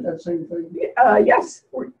 Is that same thing? Yes.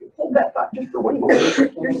 Hold that thought just for one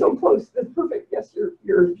moment. You're so close. That's perfect. Yes, you're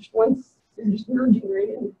just merging right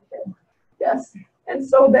in. Yes. And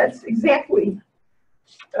so that's exactly.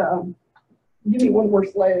 Give me one more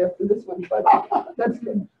slide after this one, but that's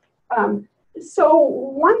good. So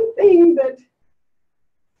one thing that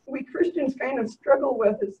we Christians kind of struggle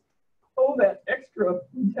with is that extra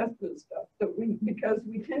New Testament stuff because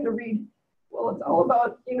we tend to read, well, it's all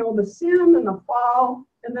about, the sin and the fall,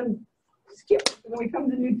 and then skip, and then we come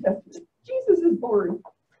to the New Testament. Jesus is born,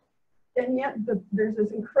 and yet there's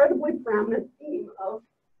this incredibly prominent theme of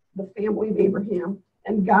the family of Abraham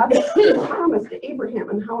and God's promise to Abraham,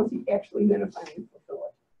 and how is he actually going to finally fulfill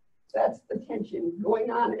it? That's the tension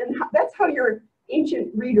going on, and that's how your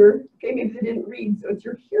ancient reader, okay, maybe they didn't read, so it's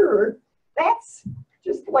your hearer, that's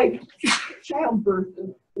just like childbirth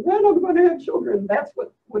and when I'm going to have children. That's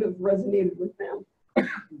what would have resonated with them.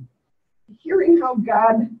 Hearing how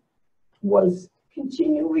God was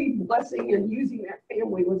continually blessing and using that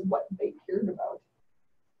family was what they cared about.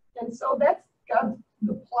 And so that's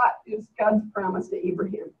the plot is God's promise to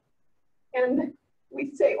Abraham. And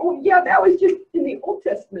we say, oh yeah, that was just in the Old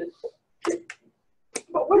Testament.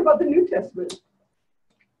 But what about the New Testament?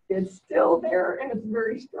 It's still there, and it's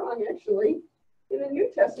very strong, actually. In the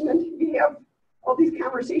New Testament, you have all these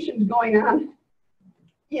conversations going on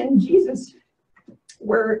in Jesus,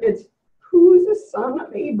 where it's who's the son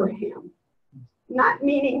of Abraham? Not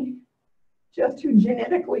meaning just who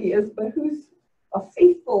genetically is, but who's a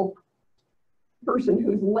faithful person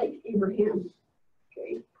who's like Abraham.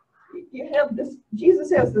 Okay, you have this.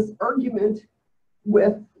 Jesus has this argument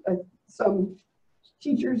with some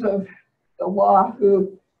teachers of the law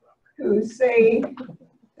who say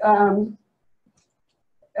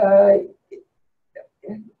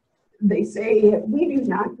they say, we do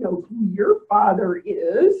not know who your father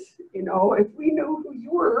is. You know, if we knew who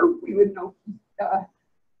you were, we would know.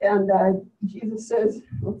 And Jesus says,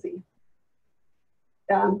 let's see.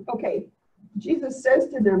 Okay, Jesus says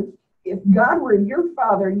to them, if God were your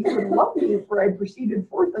father, you would love me, for I proceeded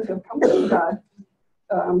forth as have come from God.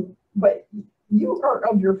 But you are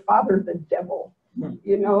of your father, the devil.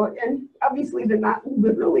 You know, and obviously they're not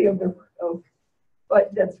literally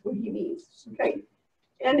but that's what he means. Okay.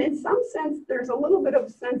 And in some sense, there's a little bit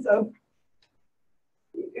of sense of,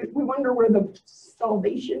 we wonder where the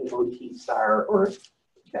salvation motifs are, or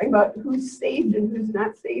talking about who's saved and who's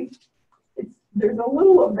not saved. There's a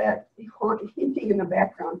little of that hinting in the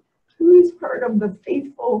background. Who is part of the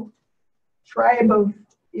faithful tribe of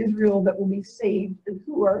Israel that will be saved, and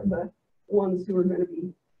who are the ones who are going to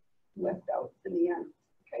be left out in the end?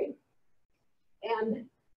 Okay. And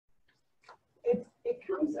it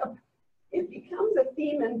becomes a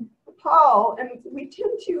theme in Paul, and we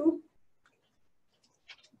tend to,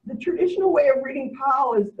 the traditional way of reading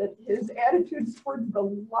Paul is that his attitudes towards the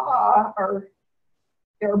law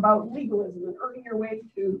they're about legalism and earning your way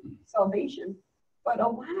to salvation. But a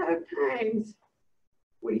lot of times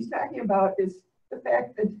what he's talking about is the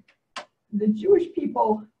fact that the Jewish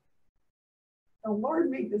people, the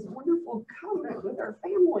Lord made this wonderful covenant with our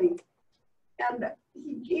family, and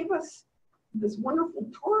he gave us this wonderful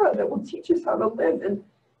Torah that will teach us how to live, and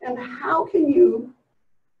how can you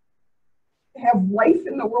have life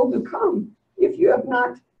in the world to come if you have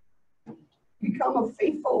not become a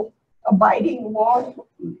faithful, abiding,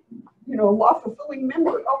 law-fulfilling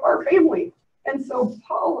member of our family. And so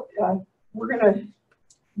Paul,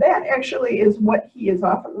 that actually is what he is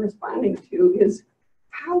often responding to, is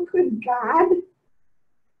how could God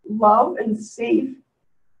love and save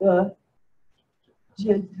the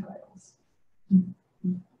Gentiles?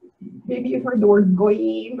 Maybe you've heard the word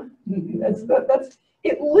goyim. That's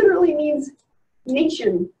it. Literally means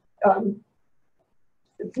nation.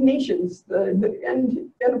 It's nations.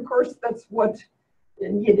 And of course that's what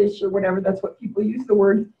in Yiddish or whatever. That's what people use the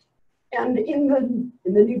word. And in the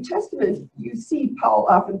New Testament, you see Paul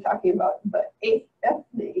often talking about the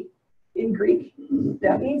ethne in Greek.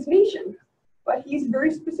 That means nation. But he's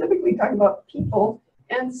very specifically talking about people,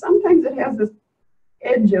 and sometimes it has this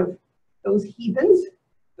edge of those heathens,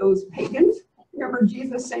 those pagans. Remember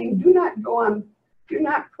Jesus saying, do not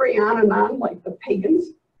pray on and on like the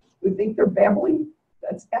pagans who think they're babbling.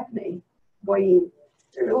 That's ethne, goyim.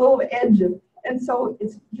 There's a little edge of, and so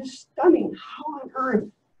it's just stunning how on earth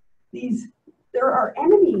there are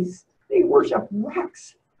enemies. They worship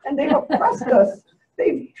rocks, and they oppressed us.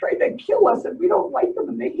 They've tried to kill us, and we don't like them,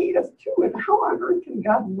 and they hate us too. And how on earth can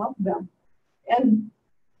God love them? And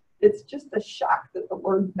it's just a shock that the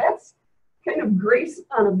Lord, that's kind of grace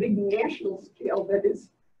on a big national scale. That is,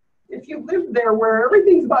 if you live there where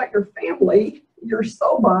everything's about your family, your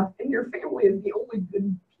soba, and your family is the only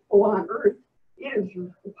good people on earth, it is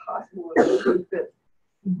impossible to think that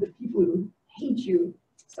the people who hate you,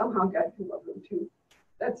 somehow God can love them too.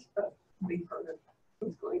 That's a big part of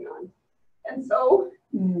what's going on. And so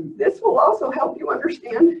this will also help you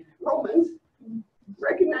understand Romans.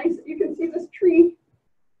 Recognize that you can see this tree,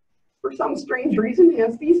 for some strange reason,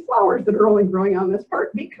 has these flowers that are only growing on this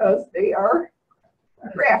part because they are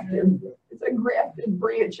grafted. It's a grafted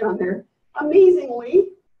branch on there.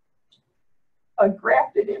 Amazingly, a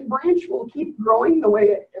grafted in branch will keep growing the way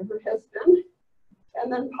it ever has been.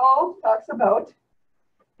 And then Paul talks about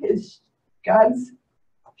God's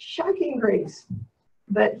shocking grace,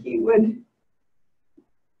 that he would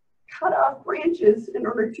cut off branches in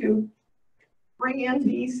order to bring in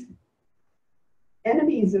these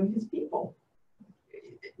enemies of his people.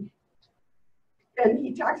 And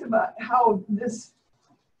he talks about how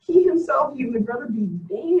he himself, he would rather be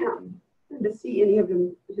damned than to see any of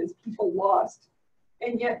his people lost.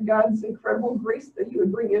 And yet God's incredible grace that he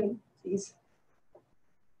would bring in these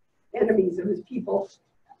enemies of his people.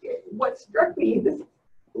 What struck me, this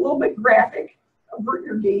a little bit graphic, avert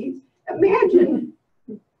your gaze, imagine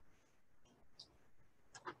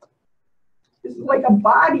this is like a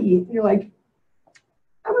body, and you're like,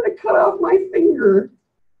 I'm going to cut off my finger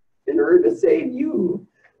in order to save you.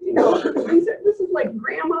 You know, this is like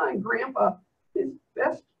grandma and grandpa, his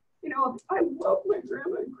best, you know, I love my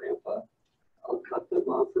grandma and grandpa. I'll cut them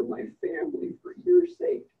off for my family for your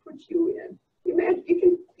sake, to put you in. You imagine, you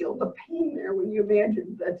can feel the pain there when you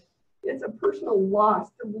imagine that it's a personal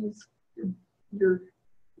loss to lose your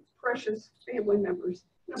precious family members.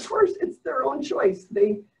 And of course, it's their own choice.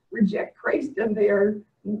 They reject Christ and they are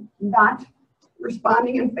not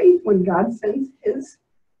responding in faith when God sends his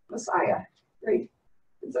Messiah, right?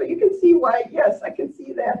 And so you can see why, yes, I can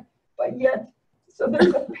see that, but yet, so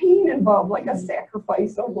there's a pain involved, like a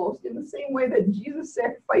sacrifice almost, in the same way that Jesus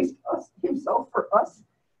sacrificed himself for us.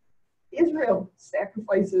 Israel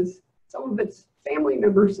sacrifices some of its family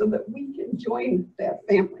members so that we can join that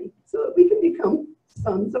family, so that we can become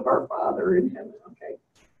sons of our Father in heaven, okay?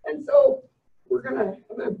 And so I'm gonna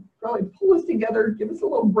probably pull this together, give us a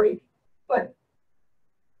little break, but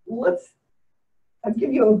I'll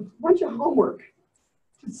give you a bunch of homework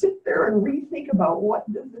to sit there and rethink about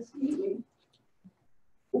what does this mean?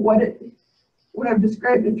 What I've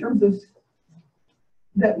described in terms of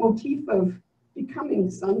that motif of becoming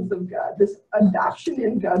sons of God, this adoption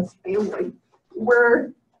in God's family,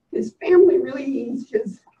 where his family really means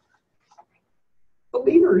his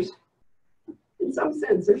believers. In some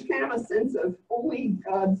sense, there's kind of a sense of only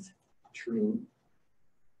God's true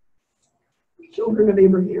children of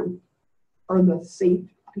Abraham are the saved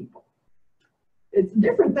people. It's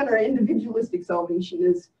different than our individualistic salvation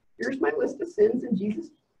is, here's my list of sins and Jesus.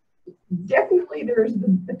 Definitely there's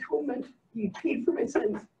the atonement, you paid for my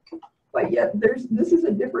sins, but yet this is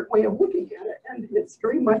a different way of looking at it, and it's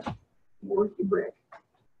very much more Hebraic.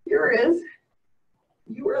 Here is,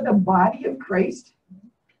 you are the body of Christ.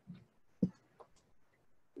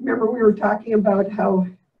 Remember we were talking about how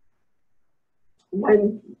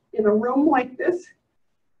when in a room like this,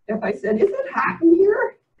 if I said, is it hot in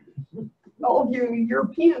here? All of you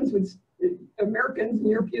Americans and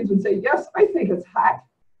Europeans would say, yes, I think it's hot.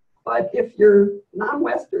 But if you're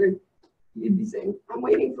non-Western, you'd be saying, I'm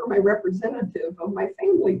waiting for my representative of my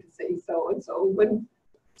family to say so. And so when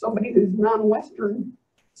somebody who's non-Western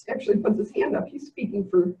actually puts his hand up, he's speaking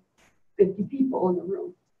for 50 people in the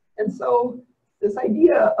room. And so this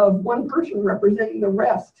idea of one person representing the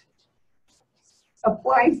rest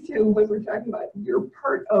applies to when we're talking about you're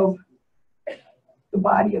part of the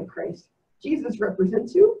body of Christ. Jesus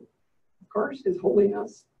represents you, of course, his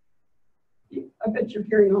holiness. I bet you're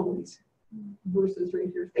hearing all these verses right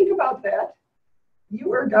here. Think about that.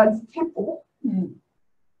 You are God's temple. And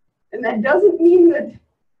that doesn't mean that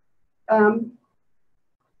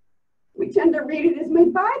we tend to read it as my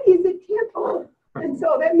body is a temple. And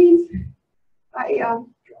so that means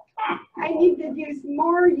I need to use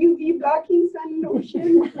more UV blocking sun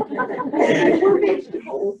lotion and more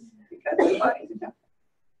vegetables because my body's a temple.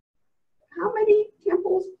 How many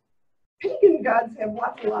temples? Pagan gods have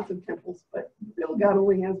lots and lots of temples, but the real God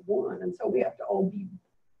only has one. And so we have to all be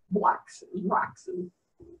blocks and rocks and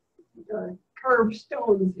carved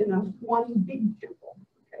stones in one big temple,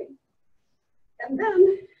 okay? And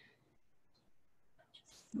then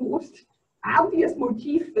the most obvious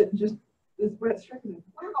motif that just is what struck me.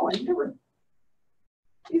 Wow,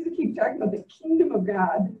 Jesus keeps talking about the kingdom of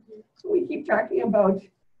God. So we keep talking about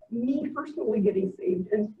me personally getting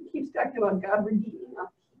saved, and he keeps talking about God redeeming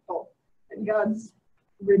us people and God's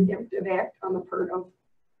redemptive act on the part of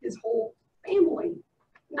his whole family.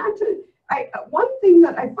 One thing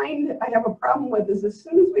that I find I have a problem with is as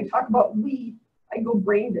soon as we talk about we, I go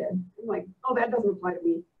brain dead. I'm like, oh, that doesn't apply to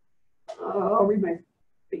me. I'll read my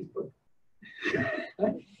Facebook.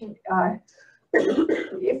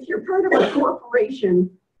 If you're part of a corporation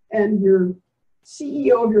and your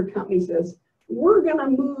CEO of your company says, we're going to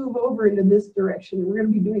move over into this direction, we're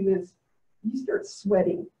going to be doing this, you start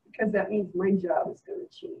sweating because that means my job is going to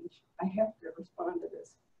change. I have to respond to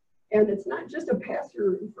this. And it's not just a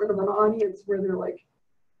pastor in front of an audience where they're like,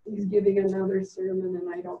 he's giving another sermon and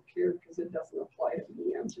I don't care because it doesn't apply to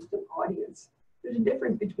me. I'm just an audience. There's a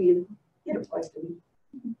difference between it applies to me.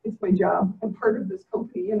 It's my job. I'm part of this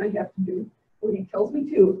company and I have to do what he tells me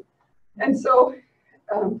to. And so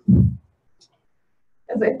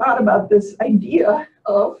as I thought about this idea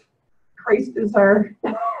of Christ as our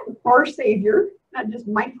Savior, not just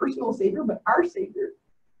my personal Savior, but our Savior,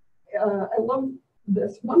 I love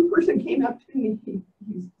this. One person came up to me, he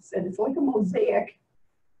said, it's like a mosaic.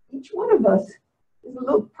 Each one of us is a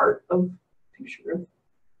little part of the picture of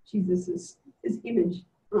Jesus' his image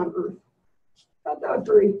on earth. I thought that was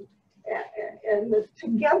very, and that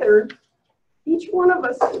together, each one of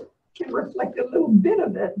us can reflect a little bit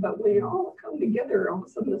of it, but when we all come together, all of a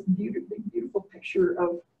sudden this beautiful, beautiful picture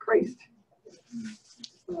of Christ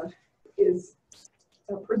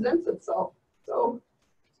presents itself. So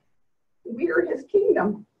we are his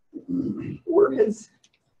kingdom. We're his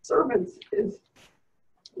servants.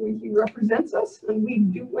 He represents us, and we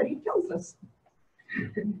do what he tells us.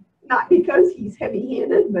 Not because he's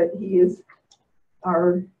heavy-handed, but he is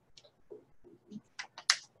our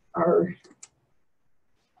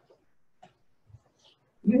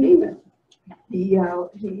you name it. He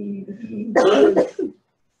does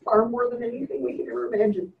far more than anything we can ever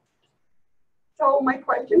imagine. So my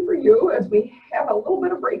question for you, as we have a little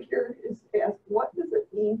bit of break here, is to ask, what does it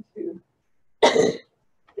mean to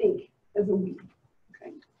think as a we?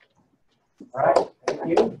 Okay. All right,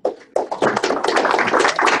 thank you.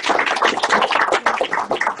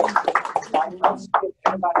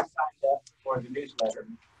 Everybody signed up for the newsletter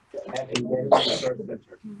and they get it in the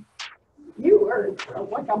picture. You are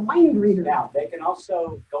like a mind reader. Now, they can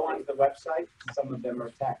also go onto the website. Some of them are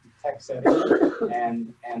text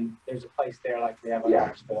setting, and there's a place there like we have on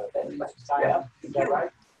ours to sign up. Is that right?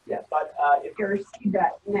 Yeah. But if Your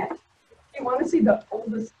C.net. If you want to see the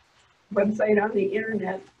oldest website on the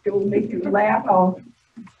internet, it will make you laugh how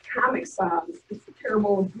Comic Sans, it's a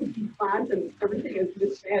terrible goofy font and everything is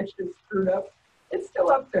mismatched and screwed up. It's still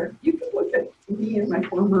up there. You can look at me in my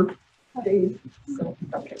former days. So,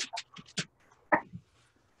 okay.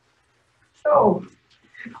 So,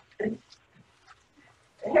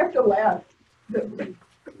 I have to laugh.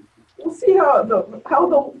 We'll see how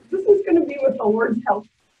this is going to be with the Lord's help.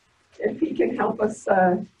 If he can help us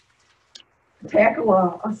tackle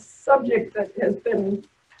a subject that has been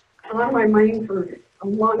on my mind for a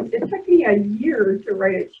long. It took me a year to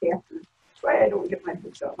write a chapter. That's why I don't get my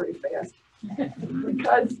books out very fast.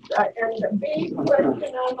 Because and the big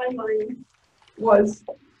question on my mind was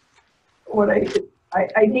what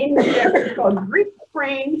I named the chapter called Greek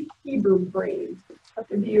Brain, Hebrew Brain.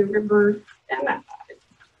 Do you remember? And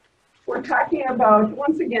we're talking about,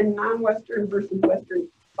 once again, non-Western versus Western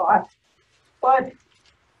thought. But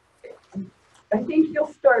I think you'll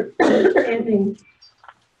start understanding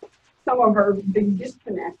some of our big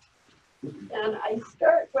disconnect. And I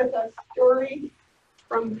start with a story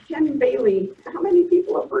from Ken Bailey. How many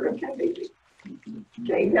people have heard of Ken Bailey?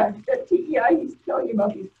 Okay, yeah, at TEI, he's telling you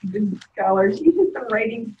about these good scholars. He has been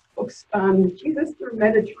writing books on Jesus through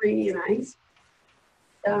Mediterranean eyes.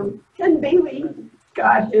 Ken Bailey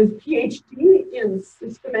got his PhD in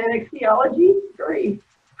systematic theology, very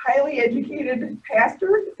highly educated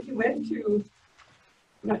pastor. He went to,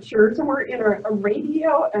 I'm not sure, somewhere in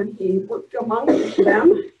Arabia, and he worked among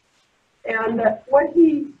them. And what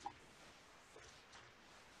he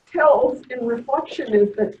tells in reflection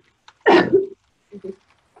is that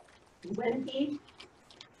when he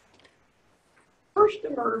first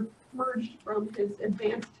emerged from his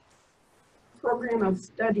advanced program of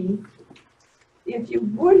study, if you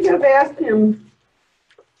would have asked him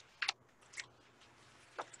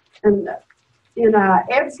in an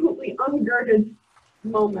absolutely unguarded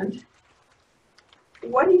moment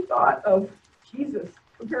what he thought of Jesus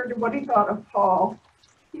compared to what he thought of Paul,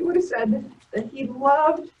 he would have said that he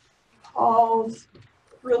loved Paul's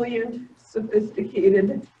brilliant,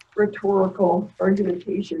 sophisticated, rhetorical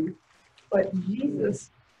argumentation, but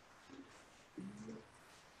Jesus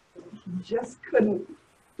just couldn't.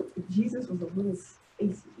 Jesus was a little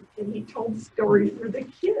spacey, and he told stories for the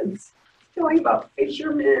kids, telling about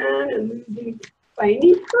fishermen and losing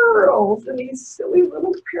tiny pearls and these silly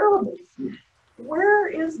little parables. Where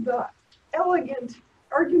is the elegant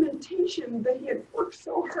argumentation that he had worked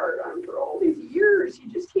so hard on for all these years? He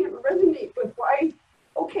just can't resonate with why,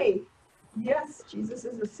 okay, yes, Jesus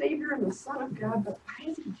is the Savior and the Son of God, but why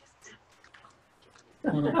is he just...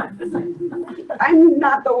 I'm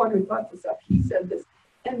not the one who thought this up. He said this.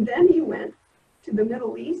 And then he went to the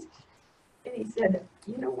Middle East and he said,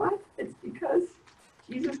 you know what? It's because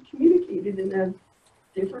Jesus communicated in a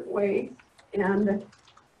different way, and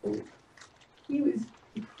he was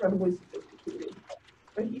incredibly sophisticated.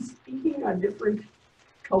 But he's speaking a different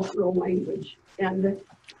cultural language. And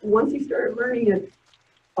once he started learning it,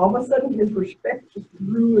 all of a sudden his respect just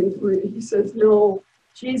grew and grew. He says, no,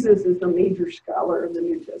 Jesus is the major scholar of the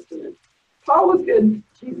New Testament. Paul was good,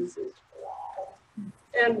 Jesus is.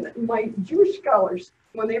 And my Jewish scholars,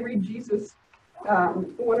 when they read Jesus,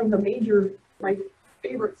 one of my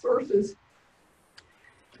favorite sources,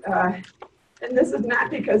 and this is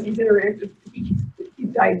not because he's interacted, he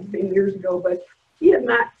died many years ago, but he had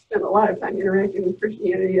not spent a lot of time interacting with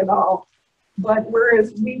Christianity at all. But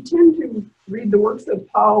whereas we tend to read the works of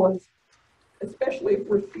Paul as especially if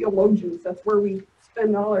we're theologians, that's where we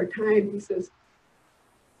spend all our time. He says,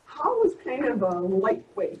 Paul was kind of a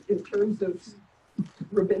lightweight in terms of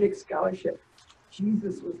rabbinic scholarship.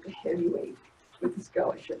 Jesus was the heavyweight with the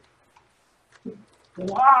scholarship.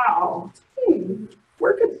 Wow.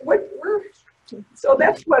 So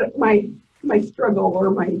that's what my struggle or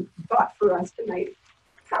my thought for us tonight.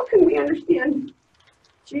 How can we understand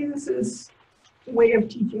Jesus's way of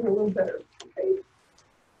teaching a little better? Okay.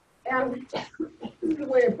 And the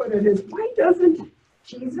way I put it is, why doesn't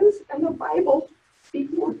Jesus and the Bible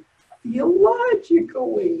speak more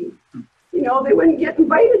theologically? You know, they wouldn't get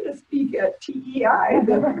invited to speak at TEI,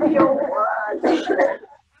 the theological,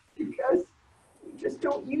 because we just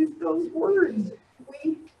don't use those words.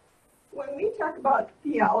 When we talk about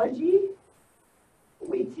theology,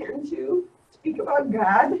 we tend to speak about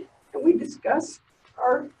God, and we discuss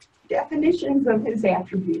our definitions of his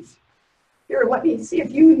attributes. Here, let me see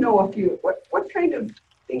if you know a few. What kind of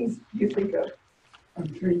things do you think of?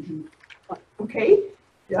 Unchanging. Okay,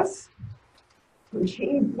 yes.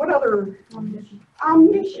 Unchanged. What other? Omniscient.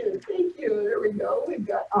 Omniscient. Thank you. There we go. We've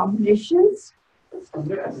got omniscience. Let's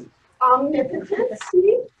discuss omnipotence.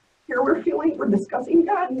 See? Here we're discussing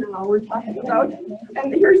God now. We're talking about,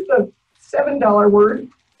 and here's the $7 word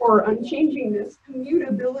for unchangingness,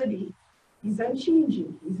 immutability. He's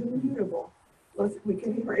unchanging. He's immutable. We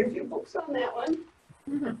can write a few books on that one.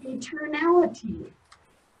 Eternality.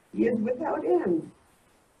 He is without end.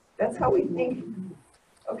 That's how we think.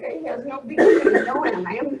 Okay, he has no beginning, no end.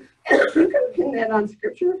 You can pin that on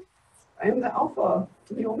scripture. I am the Alpha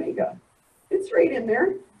and the Omega. It's right in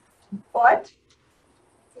there. But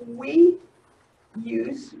we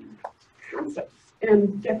use concepts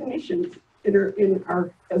and definitions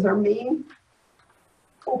as our main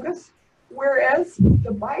focus, whereas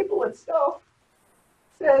the Bible itself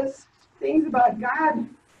says things about God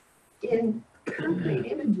in concrete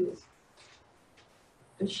images.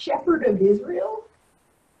 The shepherd of Israel,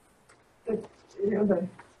 the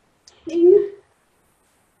king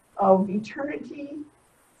of eternity,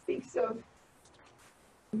 speaks of,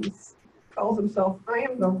 he calls himself, I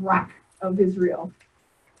am the rock of Israel.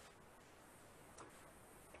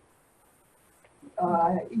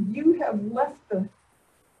 You have left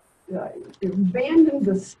abandoned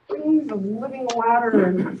the springs of living water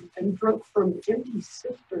and drunk from empty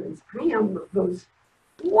cisterns. I am those,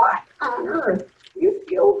 what on earth? You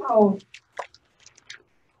feel how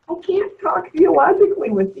I can't talk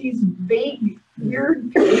theologically with these vague,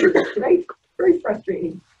 weird pictures, right? Very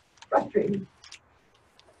frustrating.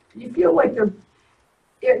 You feel like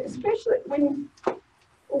especially when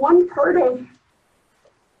one part of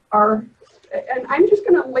and I'm just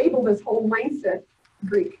going to label this whole mindset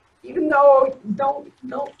Greek, even though don't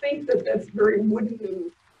think that that's very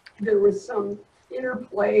wooden and there was some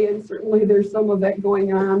interplay, and certainly there's some of that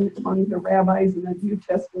going on among the rabbis in the New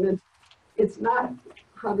Testament. It's not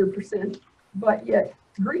 100%, but yet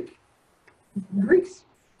Greeks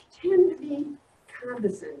tend to be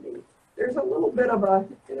condescending. There's a little bit of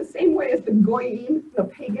in the same way as the goyim, the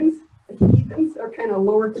pagans, the heathens are kind of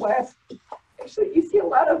lower class. Actually, you see a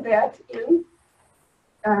lot of that in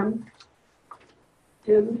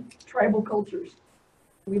tribal cultures.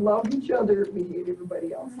 We love each other, we hate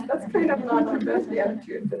everybody else. That's kind of not the best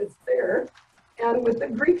attitude, but it's there. And with the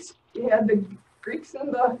Greeks, you had the Greeks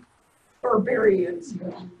and the barbarians.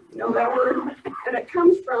 You know that word? And it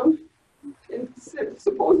comes from,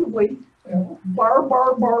 supposedly,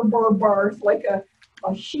 bar. It's like a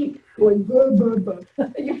sheep going blah, blah, blah.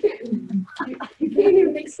 You can't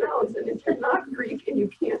even make sounds. And if you're not Greek and you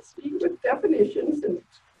can't speak with definitions, and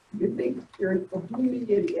you think you're a blooming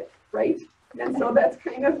idiot, right? And so that's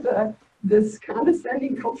kind of this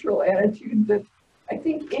condescending cultural attitude that I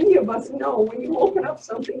think any of us know. When you open up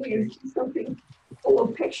something, you see something full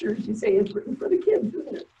of pictures, you say it's written for the kids,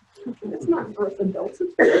 isn't it? And it's not for us adults.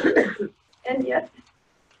 It's for the kids. And yet,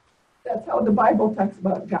 that's how the Bible talks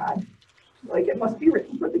about God. Like it must be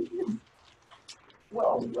written for the kids.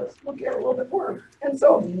 Well, let's look at it a little bit more. And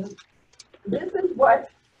so this is what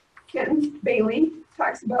Ken Bailey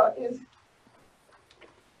talks about is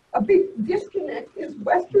a big disconnect is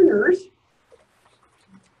Westerners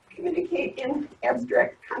communicate in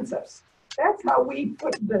abstract concepts. That's how we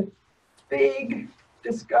put the big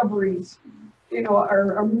discoveries. You know,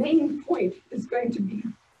 our main point is going to be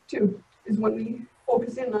is when we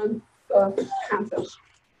focus in on the concepts.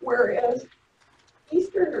 Whereas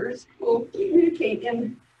Easterners will communicate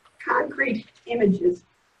in concrete images.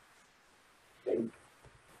 Okay.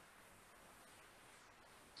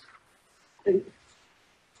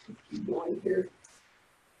 Let's keep going here.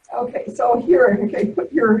 Okay, so here,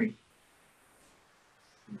 put your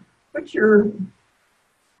put your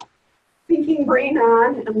thinking brain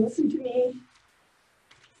on and listen to me.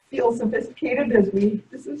 Feel sophisticated as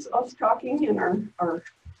this is us talking in our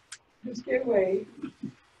sophisticated way.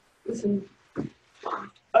 Listen,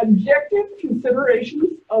 objective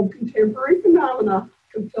considerations of contemporary phenomena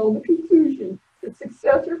compel the conclusion that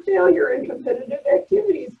success or failure in competitive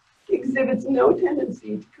activities exhibits no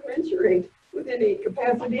tendency to commensurate with innate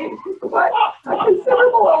capacity, but a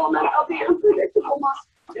considerable element of the unpredictable must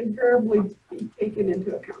invariably be taken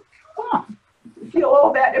into account. You feel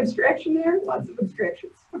all that abstraction there? Lots of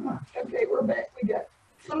abstractions. Okay, we're back. We got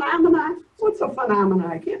phenomena. What's a phenomena?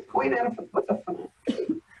 I can't point at it. What's a phenomena?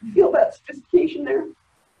 Feel that sophistication there?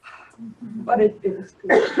 But it is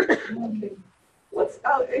cool. Okay.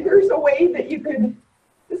 Here's a way that you could,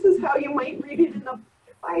 this is how you might read it in the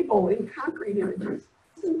Bible in concrete images.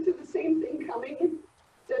 Listen to the same thing coming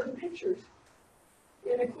instead in pictures.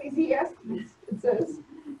 In Ecclesiastes, it says,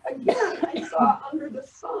 again, I saw under the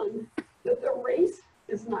sun that the race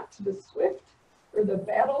is not to the swift, or the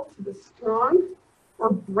battle to the strong,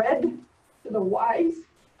 or bread to the wise,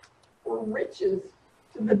 or riches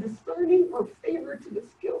to the discerning, or favor to the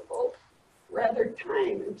skillful. Rather,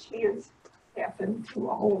 time and chance happen to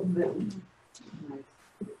all of them.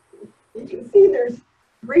 You can see there's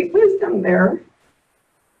great wisdom there.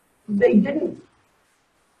 They didn't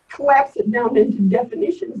collapse it down into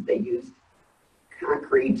definitions. They used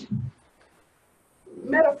concrete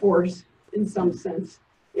metaphors in some sense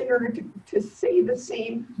in order to say the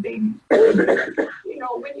same big, you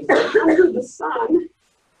know, when you say under the sun,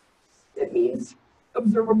 it means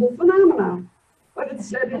observable phenomena, but it's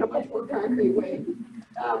said in a much more concrete way.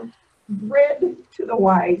 Bread to the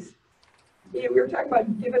wise. Yeah, we were talking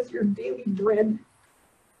about give us your daily bread.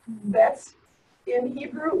 That's in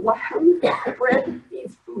Hebrew, lahem, bread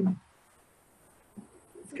means food.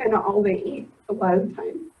 It's kind of all they eat a lot of the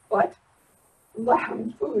time, but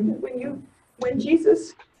lahem, food. When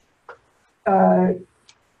Jesus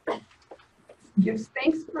gives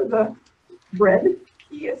thanks for the bread,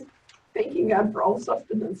 he is thanking God for all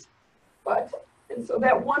sustenance. And so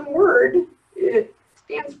that one word, it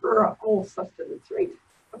stands for all sustenance, right?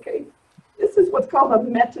 Okay. This is what's called a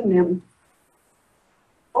metonym.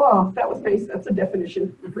 Oh, that was nice. That's a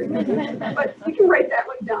definition. But you can write that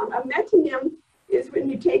one down. A metonym is when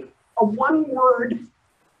you take a one word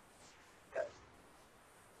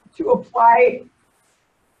to apply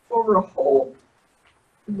over a whole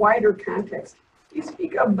wider context. You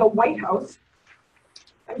speak of the White House.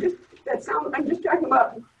 I'm just talking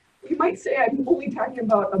about, you might say I'm only talking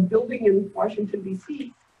about a building in Washington,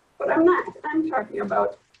 D.C., but I'm not. I'm talking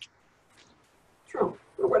about Trump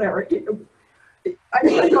or whatever. I'm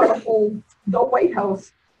talking about the White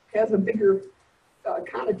House has a bigger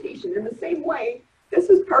connotation. In the same way, this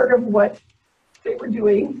is part of what they were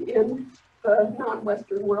doing in the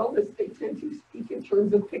non-Western world, is they tend to speak in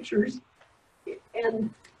terms of pictures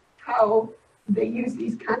and how they use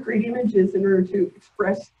these concrete images in order to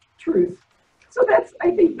express truth. So that's,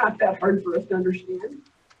 I think, not that hard for us to understand.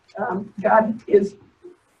 God is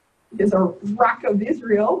a rock of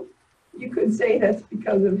Israel. You could say that's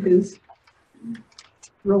because of his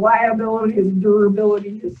reliability, his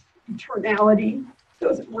durability, his eternality.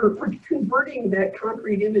 So we're converting that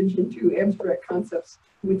concrete image into abstract concepts,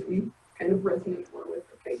 which we kind of resonate more with.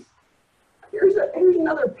 Okay, here's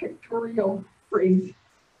another pictorial phrase.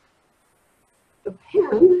 The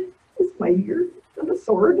pen is mightier than the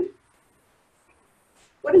sword.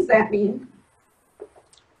 What does that mean?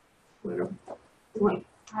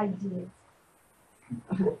 I did.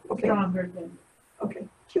 Okay. Stronger than. Okay,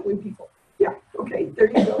 killing people. Yeah, okay, there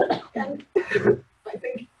you go. And I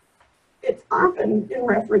think it's often in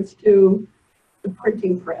reference to the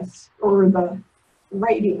printing press or the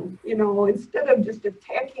writing. You know, instead of just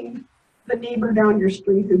attacking the neighbor down your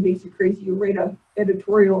street who makes you crazy, you write an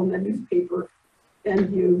editorial in the newspaper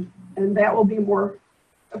and that will be more.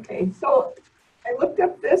 Okay, so I looked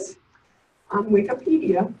up this on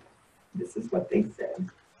Wikipedia. This is what they said.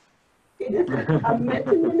 It is a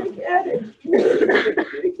metonymic adage in the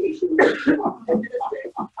communication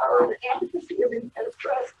administrative power and advocacy of independent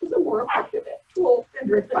press is a more effective tool than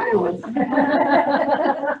direct violence.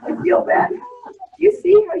 I feel that. You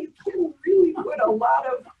see how you can really put a lot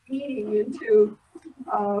of meaning into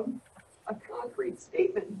a concrete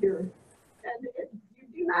statement here. And you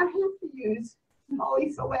do not have to use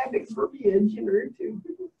polysyllabic verbiage in order to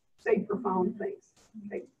say profound things.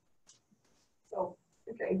 Okay. So,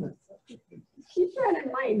 okay. Keep that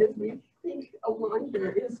in mind as we think along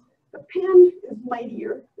here. Is the pen is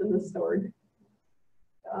mightier than the sword.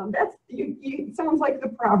 That's it sounds like the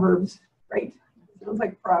Proverbs, right? Sounds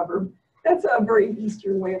like proverb. That's a very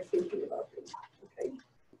Eastern way of thinking about things. Okay.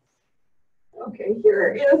 Okay,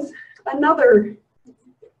 here is another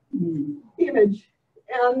image.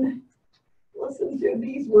 And listen to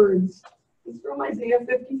these words. It's from Isaiah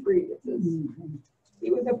 53. It says,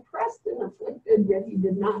 he was oppressed and afflicted, yet he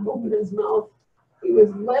did not open his mouth. He was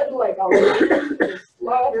led like a lamb to the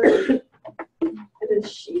slaughter, and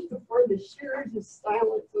as sheep before the shearers is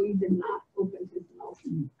silent, so he did not open his mouth.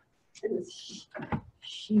 And it's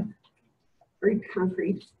sheep, very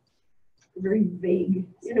concrete, very vague.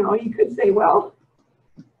 You know, you could say, well,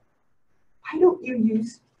 why don't you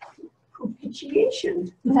use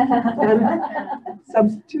propitiation and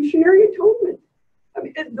substitutionary atonement? I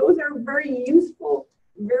mean, those are very useful,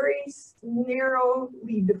 very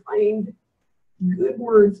narrowly defined good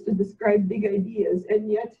words to describe big ideas.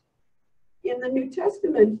 And yet, in the New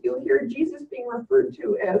Testament, you'll hear Jesus being referred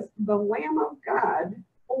to as the Lamb of God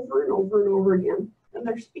over and over and over again. And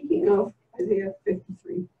they're speaking of Isaiah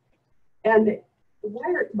 53. And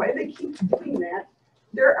why they keep doing that,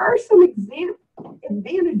 there are some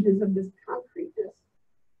advantages of this concreteness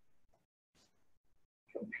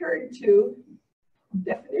compared to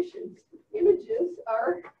definitions. Images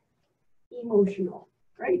are emotional,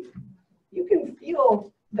 right? You can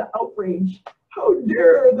feel the outrage. How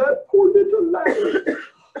dare that poor little lad?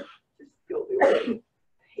 Just feel the outrage.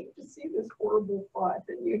 I hate to see this horrible thought.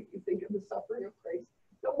 And you think of the suffering of Christ.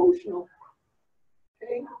 It's emotional.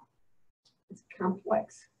 Okay? It's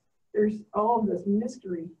complex. There's all this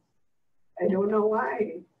mystery. I don't know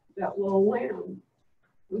why that little lamb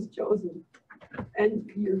was chosen. And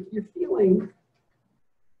you're feeling,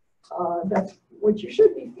 that's what you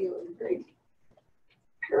should be feeling, right?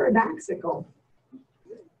 Paradoxical.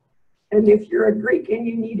 And if you're a Greek and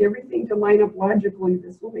you need everything to line up logically,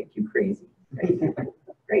 this will make you crazy, right?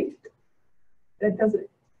 Right? That doesn't.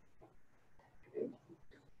 Okay.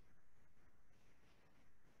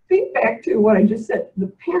 Think back to what I just said. The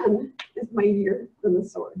pen is mightier than the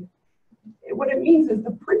sword. What it means is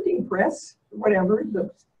the printing press, whatever,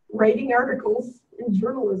 the writing articles in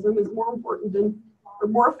journalism is more important than, or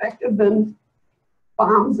more effective than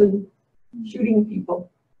bombs and shooting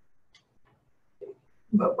people.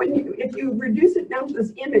 But if you reduce it down to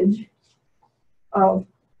this image of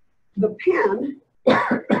the pen,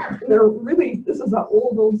 they're really, this is an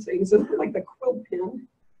old saying, so like the quill pen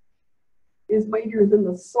is mightier than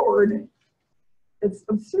the sword. It's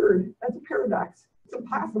absurd. That's a paradox. It's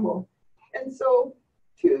impossible. And so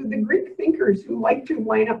to the Greek thinkers who like to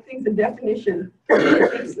line up things in definition,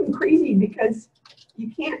 it makes them crazy because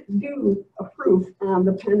you can't do a proof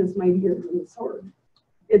the pen is mightier than the sword.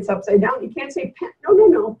 It's upside down. You can't say pen.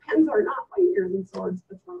 No. Pens are not mightier than swords.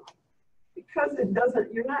 That's wrong. Because it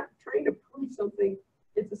doesn't, you're not trying to prove something.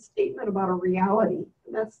 It's a statement about a reality.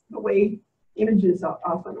 And that's the way images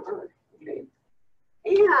often are. Okay.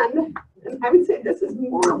 And I would say this is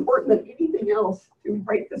more important than anything else to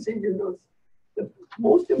write this in your notes. The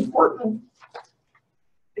most important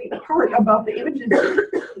part about the images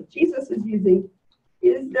that Jesus is using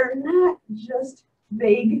is they're not just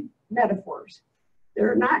vague metaphors.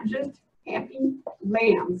 They're not just happy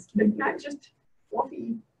lambs. They're not just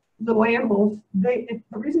fluffy little animals. The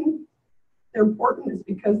reason they're important is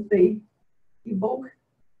because they evoke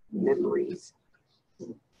memories.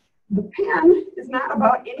 The pen is not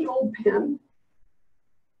about any old pen.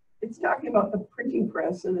 It's talking about the printing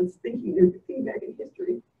press, and it's thinking back in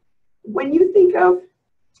history. When you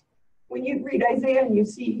read Isaiah and you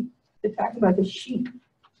see it talks about the sheep,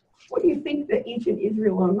 what do you think the ancient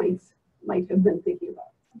Israelites might have been thinking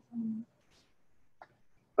about?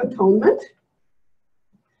 Atonement,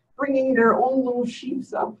 bringing their own little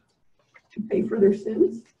sheeps up to pay for their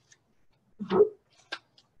sins.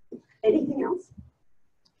 Anything else?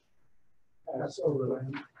 Passover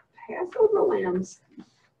lamb. Passover lambs.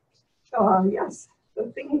 Yes, the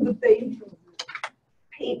thing that they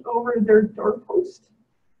paint over their doorpost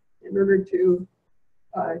in order to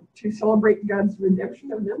celebrate God's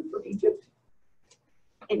redemption of them from Egypt.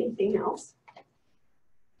 Anything else?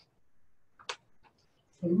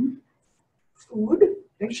 Food.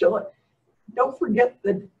 Actually, don't forget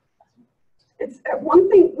that it's one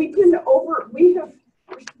thing we tend to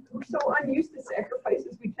we're so unused to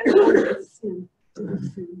sacrifices, we tend to overlook sin.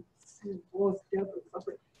 Sin, loss, death, and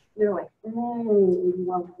suffering. They're like, we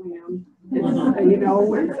love lamb.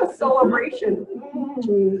 It's a celebration.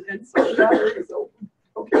 And so that is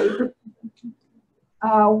okay.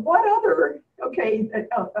 What other, okay,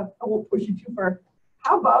 I won't push you too far.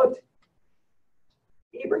 How about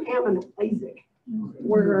Abraham and Isaac,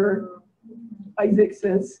 where Isaac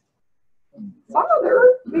says,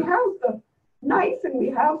 Father, we have the knife and we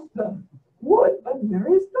have the wood, but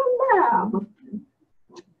where is the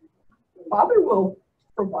will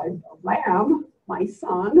provide a lamb, my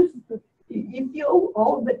son. You feel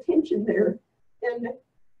all of the tension there. And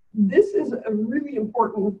this is a really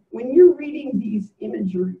important, when you're reading these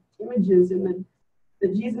images and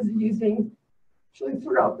that Jesus is using actually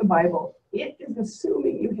throughout the Bible, it is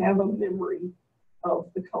assuming you have a memory of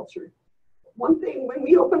the culture. One thing, when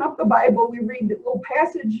we open up the Bible, we read the little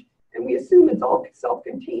passage and we assume it's all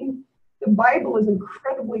self-contained. The Bible is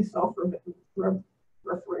incredibly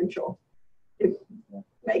self-referential. It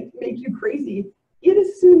make you crazy. It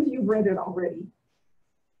assumes you've read it already.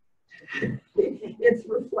 It's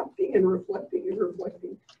reflecting and reflecting and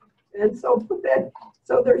reflecting. And so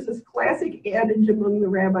so there's this classic adage among the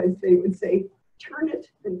rabbis. They would say, turn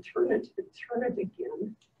it and turn it and turn it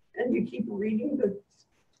again. And you keep reading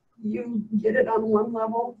you get it on one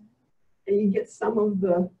level and you get some of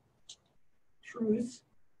the truths.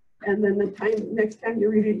 And then next time you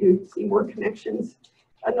read it, you see more connections.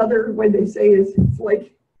 Another way they say is, it's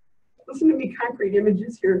like, listen to me, concrete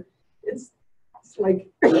images here. It's like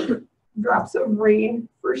drops of rain.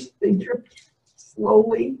 First they drip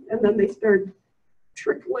slowly and then they start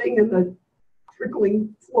trickling, and the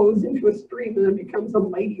trickling flows into a stream and then becomes a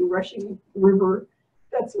mighty rushing river.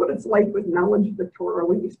 That's what it's like with knowledge of the Torah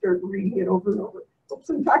when you start reading it over and over. Oops,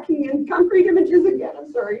 I'm talking in concrete images again,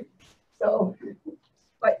 I'm sorry. So,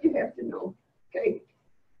 but you have to know, okay?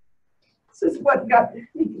 This is what got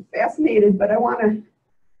me fascinated, but I want to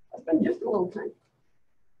spend just a little time.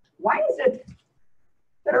 Why is it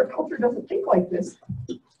that our culture doesn't think like this?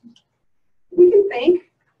 We can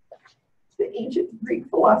thank the ancient Greek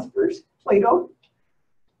philosophers, Plato.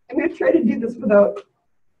 I'm going to try to do this without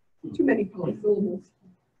too many polysyllables.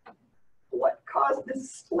 What caused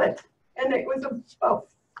this split? And it was about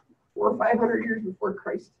 400 or 500 years before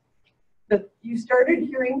Christ that you started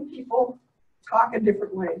hearing people talk a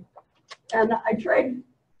different way. And I tried,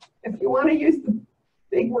 if you want to use the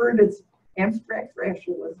big word, it's abstract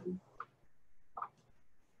rationalism.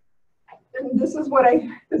 And this is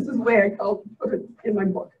the way I put it in my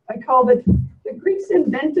book. I called it, the Greeks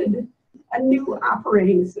invented a new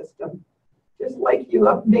operating system. Just like you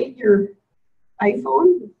update your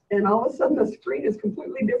iPhone and all of a sudden the screen is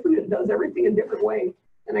completely different. It does everything a different way.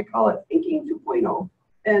 And I call it Thinking 2.0.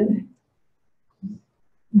 And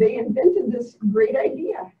they invented this great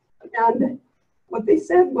idea. And what they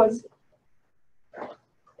said was,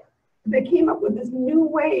 they came up with this new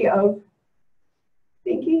way of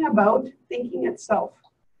thinking about thinking itself,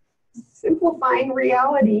 simplifying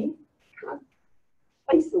reality,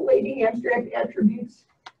 isolating abstract attributes,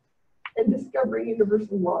 and discovering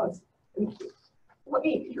universal laws. And let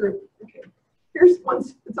me hear. Okay, here's one.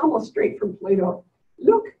 It's almost straight from Plato.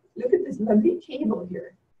 Look at this lovely table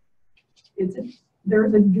here.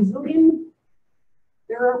 There's a gazillion.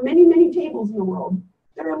 There are many, many tables in the world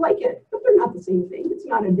that are like it, but they're not the same thing. It's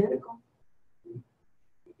not identical.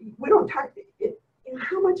 We don't talk.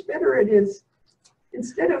 How much better it is,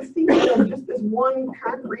 instead of thinking of just this one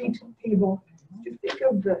concrete table, to think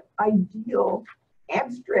of the ideal,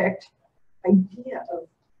 abstract idea of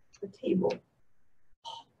the table.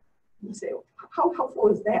 You say, how helpful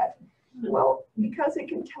is that? Well, because it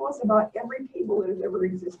can tell us about every table that has ever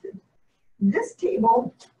existed. This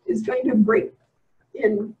table is going to break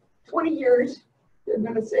in 20 years. They're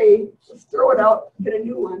going to say, let's throw it out, get a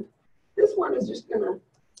new one. This one is just going to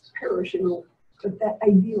perish but that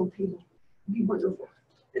ideal table would be wonderful.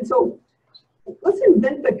 And so let's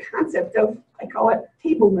invent the concept of, I call it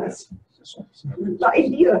tableness, the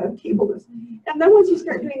idea of tableness. And then once you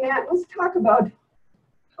start doing that, let's talk about,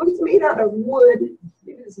 it's made out of wood.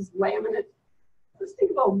 Maybe this is laminate. Let's think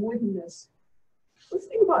about woodenness. Let's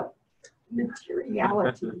think about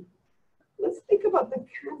materiality. Let's think about the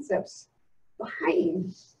concepts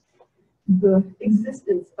behind the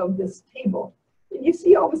existence of this table. And you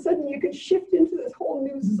see, all of a sudden, you can shift into this whole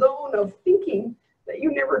new zone of thinking that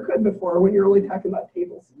you never could before when you're only talking about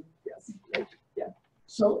tables. Yes. Yeah.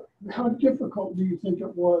 So how difficult do you think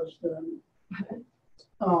it was then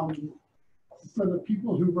for the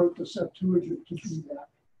people who wrote the Septuagint to do that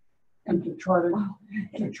and to try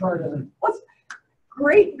to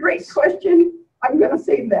Great question. I'm going to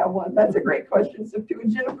save that one. That's a great question.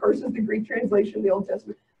 Septuagint, of course, is the Greek translation of the Old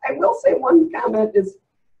Testament. I will say one comment is,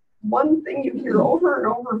 one thing you hear over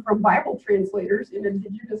and over from Bible translators in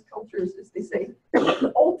indigenous cultures is they say,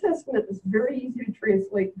 the Old Testament is very easy to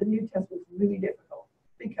translate, the New Testament is really difficult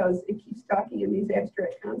because it keeps talking in these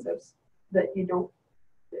abstract concepts that you don't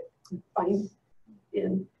find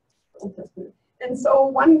in the Old Testament. And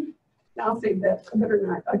so I'll save that, I better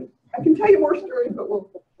not. I can tell you more stories, but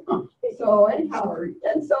so anyhow,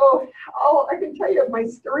 and so I can tell you my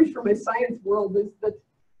stories from my science world is that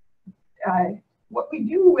what we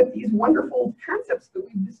do with these wonderful concepts that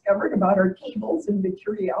we've discovered about our tables and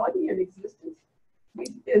materiality and existence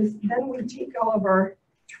is then we take all of our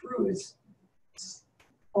truths.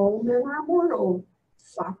 All men are mortal.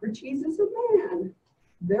 Socrates is a man.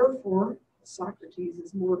 Therefore, Socrates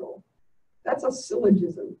is mortal. That's a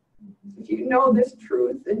syllogism. If you know this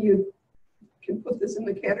truth and you can put this in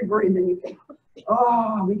the category, then you can,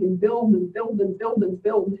 we can build and build and build and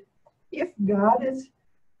build. If God is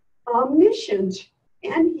omniscient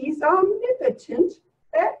and he's omnipotent,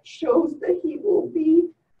 that shows that he will be,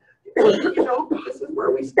 this is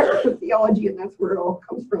where we start with theology, and that's where it all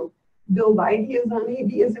comes from. Build ideas on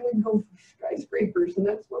ideas, and we go skyscrapers, and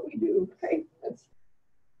that's what we do. Okay,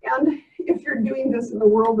 and if you're doing this in the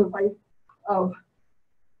world of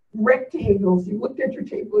rectangles, you looked at your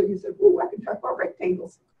table and you said, "Oh, I can talk about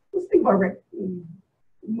rectangles." Let's think about rectangles.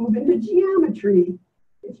 Move into geometry.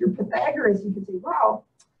 If you're Pythagoras, you can say, "Wow,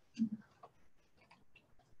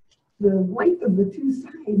 the length of the two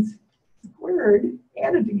sides squared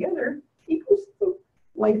added together equals the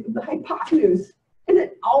length of the hypotenuse." And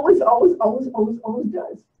it always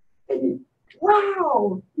does. And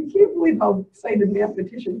wow, you can't believe how excited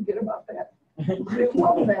mathematicians get about that. They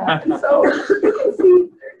love that. And so you can see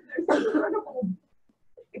there's incredible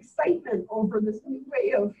excitement over this new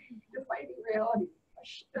way of defining reality.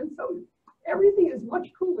 And so everything is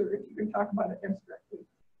much cooler if you can talk about it abstractly.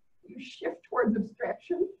 You shift towards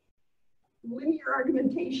abstraction, linear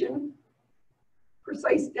argumentation,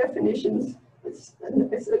 precise definitions. It's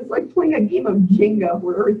like playing a game of Jenga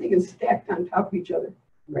where everything is stacked on top of each other,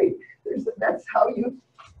 right? That's how you,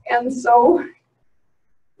 and so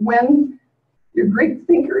when your great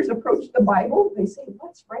thinkers approach the Bible, they say,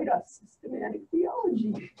 let's write a systematic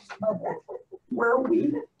theology of it, where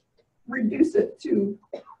we reduce it to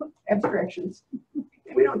abstractions.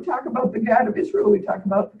 We don't talk about the God of Israel, we talk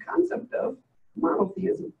about the concept of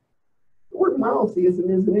monotheism. The word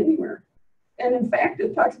monotheism isn't anywhere. And in fact,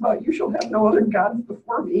 it talks about you shall have no other gods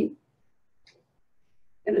before me.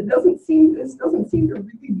 And this doesn't seem to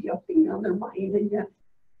really be a thing on their mind, and yet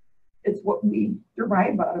it's what we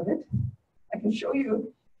derive out of it. I can show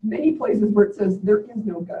you many places where it says there is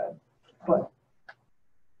no God, but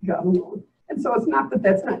God alone. And so it's not that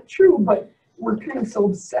that's not true, but we're kind of so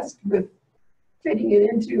obsessed with fitting it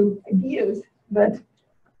into ideas that,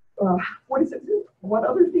 what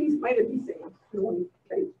other things might it be saying?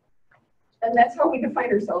 Okay. And that's how we define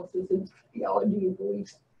ourselves, is in theology and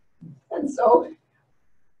beliefs. And so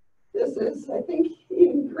this is, I think,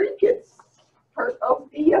 in Greek, it's part of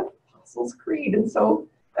the Apostles' Creed. And so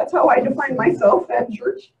that's how I define myself at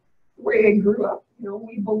church, the way I grew up.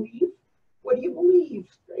 We believe. What do you believe,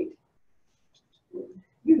 right?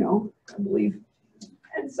 I believe.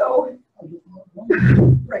 And so,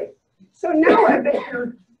 right. So now I bet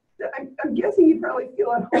I'm guessing you probably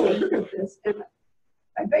feel at home with this. And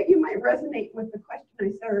I bet you might resonate with the question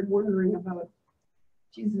I started wondering about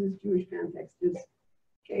Jesus' Jewish context is,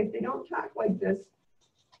 okay, if they don't talk like this,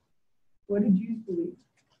 what did Jews believe?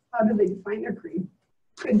 How do they define their creed?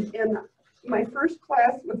 In my first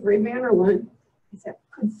class with Ray Vanderland, I said,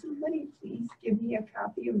 could somebody please give me a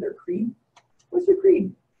copy of their creed? What's their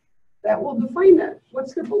creed? That will define that.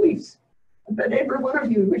 What's their beliefs? I bet every one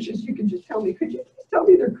of you wishes you could just tell me, could you please tell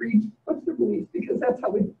me their creed? What's their beliefs? Because that's how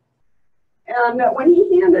we. And when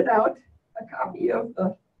he handed out a copy of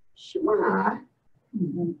the Shema,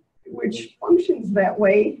 which functions that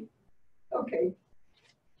way, okay,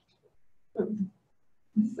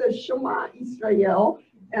 it says Shema Israel,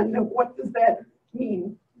 and what does that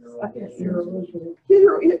mean?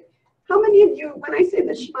 How many of you, when I say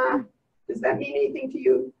the Shema, does that mean anything to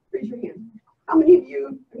you? Raise your hand. How many of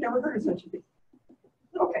you have never heard of such a thing?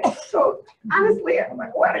 Okay, so honestly, I'm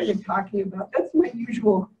like, what are you talking about? That's my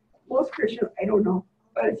usual. Most Christians, I don't know,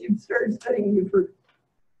 but if you've started studying, you've heard.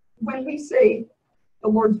 When we say the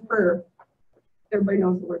Lord's Prayer, everybody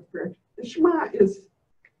knows the Lord's Prayer. The Shema is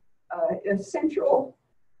essential.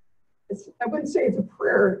 I wouldn't say it's a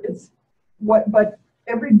prayer. But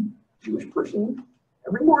every Jewish person,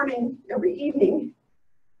 every morning, every evening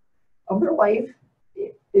of their life,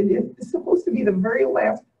 it is supposed to be the very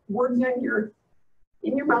last words in your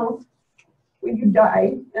mouth when you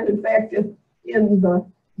die. And in fact, in the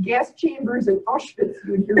gas chambers in Auschwitz,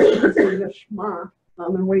 you would hear people say the Shema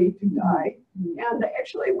on their way to die. And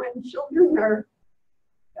actually, when children are,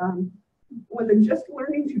 when they're just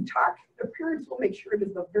learning to talk, their parents will make sure it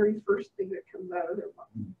is the very first thing that comes out of their mouth.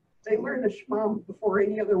 They learn the Shema before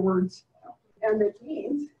any other words. And it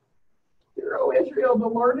means, "Hear, O Israel, the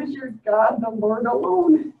Lord is your God, the Lord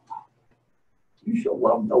alone. You shall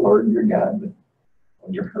love the Lord your God with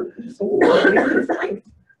all your heart and soul and your strength."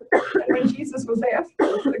 And when Jesus was asked,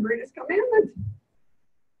 what's the greatest commandment?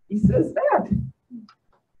 He says that.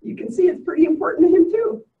 You can see it's pretty important to him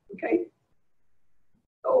too, okay?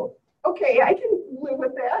 So, okay, I can live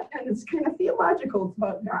with that, and it's kind of theological. It's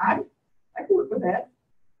about God. I can work with that.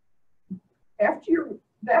 After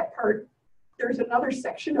that part, there's another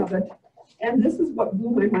section of it, and this is what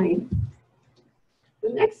blew my mind. The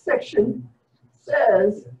next section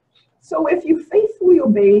says, so if you faithfully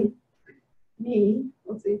obey me,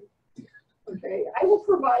 let's see, okay, I will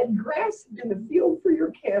provide grass in the field for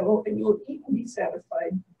your cattle, and you will eat and be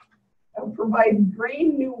satisfied. I will provide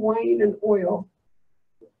grain, new wine, and oil,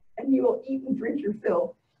 and you will eat and drink your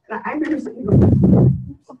fill. And I remember sitting there going,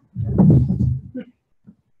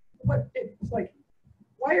 what, it's like,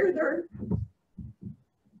 why are there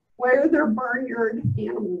barnyard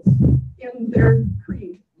animals in their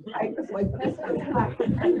creed? I was like, this is not right.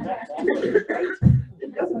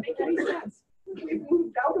 It doesn't make any sense. We've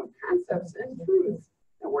moved out of concepts and truths,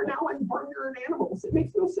 and we're now in barnyard animals. It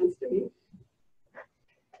makes no sense to me.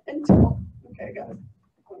 Until, okay, I got it.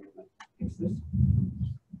 Fix this.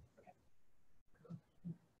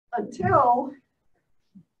 Until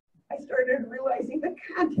I started realizing the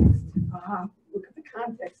context. Look at the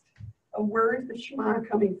context of where is the Shema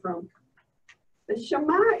coming from. The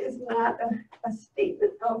Shema is not a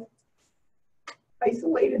statement of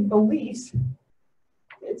isolated beliefs.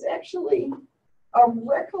 It's actually a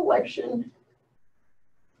recollection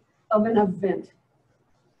of an event.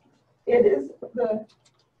 It is the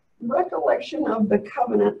recollection of the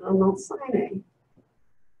covenant on Mount Sinai,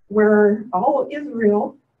 where all of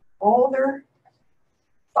Israel, all their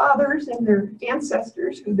fathers and their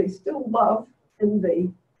ancestors, who they still love and they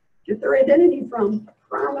get their identity from,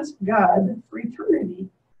 promised God for eternity,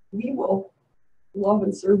 we will love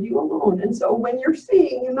and serve you alone. And so when you're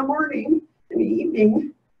saying in the morning and the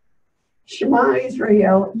evening, Shema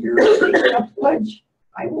Israel, you're taking a pledge.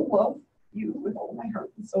 I will love you with all my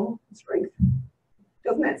heart and soul and strength.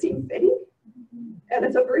 Doesn't that seem fitting? And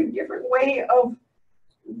it's a very different way of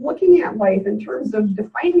looking at life in terms of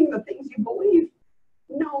defining the things you believe.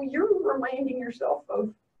 No, you're reminding yourself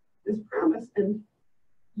of this promise, and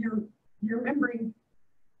you're remembering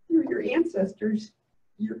through your ancestors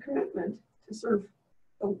your commitment to serve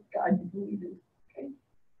the God you believe in. Okay.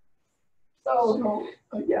 So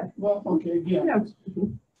yeah. Well, okay, again. Yeah.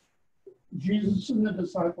 Jesus and the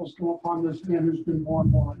disciples come upon this man who's been born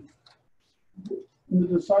blind. And the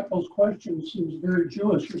disciples' question seems very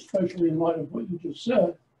Jewish, especially in light of what you just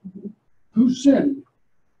said. Who sinned?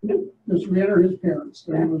 This man or his parents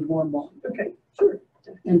that he was born blind? Okay, sure.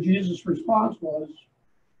 And Jesus' response was,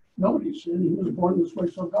 nobody sinned. He was born this way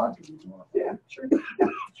so God could be glorified. Yeah, sure. Yeah,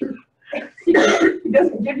 sure. He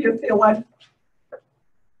doesn't give you a theological.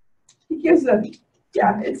 He gives a,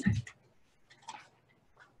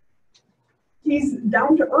 he's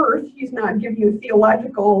down to earth. He's not giving you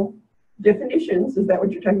theological definitions. Is that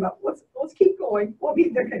what you're talking about? Let's keep going. We'll be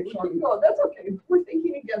there. Okay, we'll keep going. That's okay. We're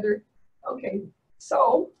thinking together. Okay,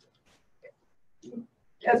 so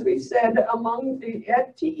as we've said,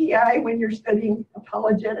 at TEI, when you're studying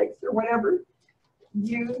apologetics or whatever,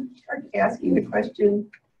 you are asking the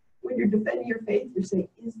question, when you're defending your faith, you're saying,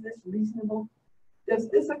 is this reasonable? Does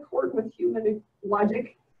this accord with human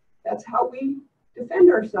logic? That's how we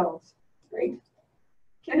defend ourselves, right?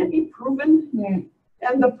 Can it be proven? Yeah.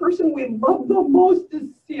 And the person we love the most is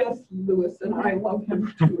C.S. Lewis, and I love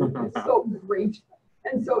him too. He's so great.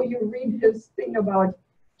 And so you read his thing about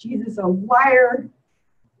Jesus a liar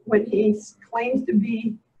when he claims to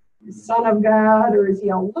be the Son of God, or is he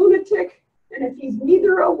a lunatic? And if he's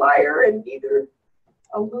neither a liar and neither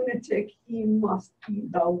a lunatic, he must be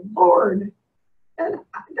the Lord. And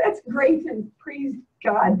that's great, and praise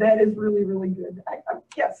God. That is really, really good.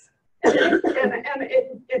 Yes. And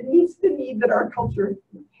it meets the need that our culture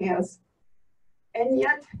has. And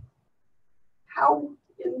yet, how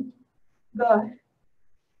in the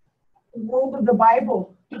world of the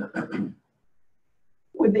Bible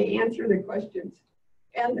would they answer the questions?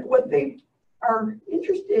 And what they are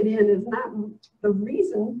interested in is not the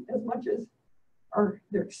reason as much as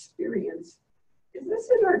their experience. Is this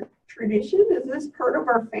in our tradition? Is this part of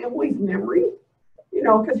our family's memory? You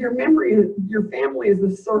know, because your family is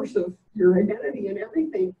the source of your identity and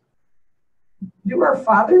everything. Do our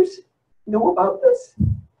fathers know about this?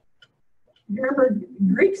 You remember,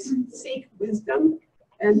 Greeks seek wisdom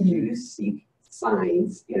and Jews seek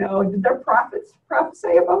signs. You know, did their prophets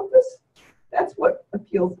prophesy about this? That's what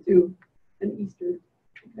appeals to an Easter.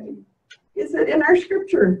 Okay. Is it in our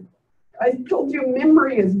scripture? I told you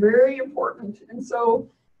memory is very important. And so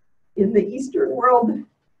in the Eastern world,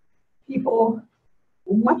 people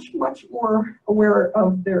much, much more aware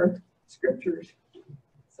of their scriptures.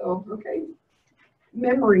 So, okay,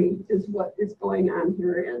 memory is what is going on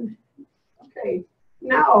here. And okay,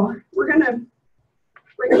 now we're going to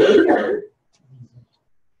bring it together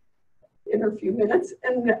in a few minutes.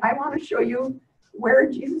 And I want to show you where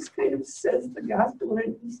Jesus kind of says the gospel in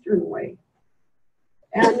an Eastern way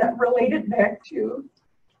and relate it back to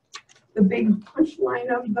the big punchline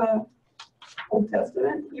of the Old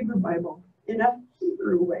Testament Hebrew Bible in a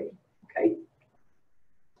Hebrew way. Okay?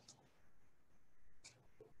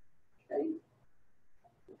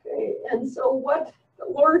 Okay, and so what the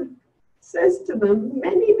Lord says to them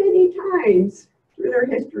many, many times through their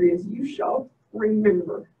history is, you shall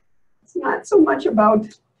remember. It's not so much about,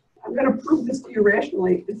 I'm going to prove this to you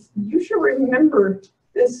rationally. It's, you shall remember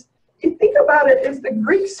this. You think about it as the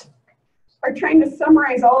Greeks are trying to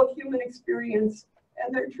summarize all of human experience,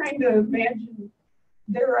 and they're trying to imagine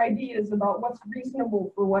their ideas about what's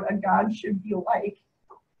reasonable for what a God should be like.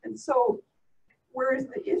 And so, whereas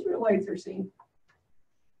the Israelites are saying,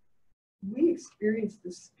 we experienced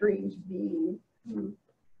this strange being who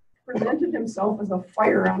presented himself as a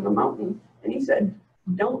fire on the mountain, and he said,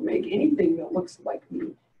 don't make anything that looks like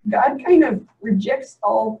me. God kind of rejects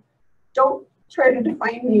all, don't try to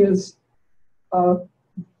define me as a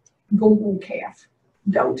golden calf.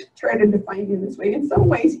 Don't try to define me in this way. In some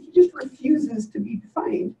ways, he just refuses to be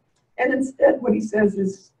defined. And instead, what he says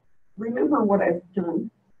is, remember what I've done.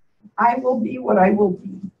 I will be what I will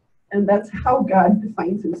be. And that's how God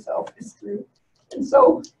defines himself, is through. And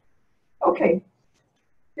so, okay,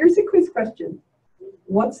 here's a quiz question.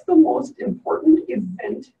 What's the most important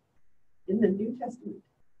event in the New Testament?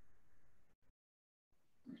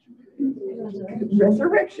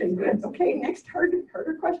 Resurrection. Good. Okay, next harder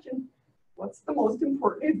question. What's the most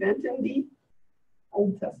important event in the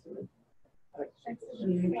Old Testament?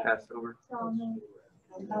 Passover.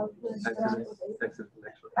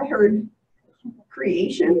 I heard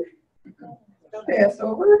creation,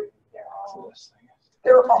 Passover.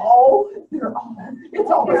 They're all, it's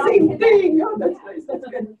all the same thing. Oh, that's nice, that's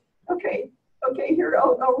good. Okay, here,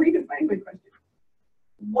 I'll redefine my question.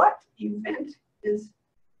 What event is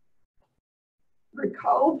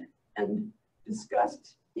recalled and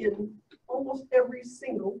discussed in almost every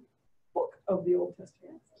single book of the Old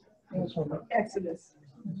Testament? Exodus.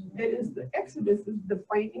 It is the Exodus is the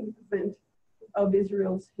defining event of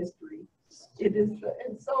Israel's history. It is,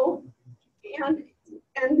 and so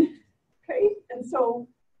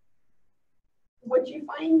what you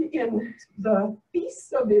find in the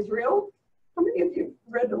feasts of Israel, how many of you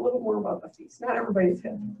read a little more about the feasts? Not everybody's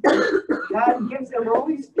had. God gives them all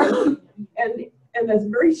these feasts, and that's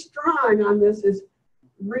very strong on this is,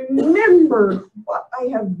 remember what I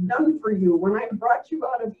have done for you when I brought you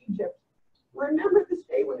out of Egypt. Remember this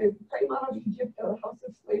day when I came out of Egypt, out of the house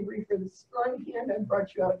of slavery, for the strong hand I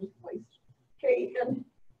brought you out of this place. Okay,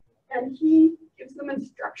 and he gives them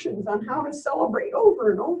instructions on how to celebrate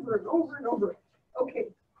over and over and over and over.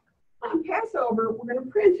 Okay, on Passover, we're going to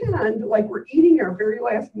pretend like we're eating our very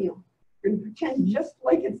last meal. We're going to pretend just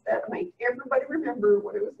like it's that night. Everybody remember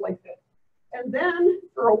what it was like that. And then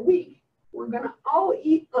for a week, we're going to all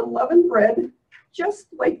eat unleavened bread, just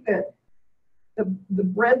like that. The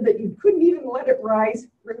bread that you couldn't even let it rise.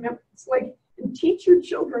 Remember, it's like, and teach your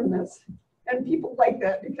children this. And people like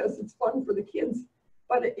that because it's fun for the kids.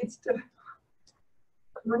 But it's to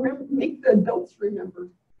remember, make the adults remember.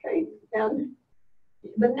 Okay? And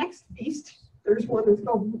the next feast, there's one that's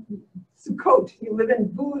called Sukkot. You live in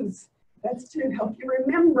booths. That's to help you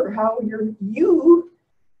remember how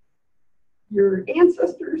your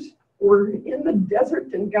ancestors were in the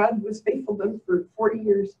desert and God was faithful to them for 40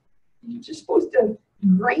 years. You're just supposed to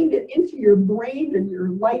grind it into your brain and your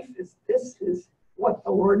life is this is what the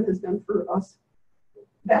Lord has done for us.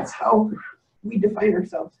 That's how we define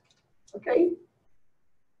ourselves. Okay?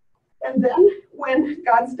 And then when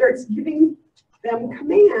God starts giving them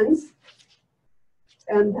commands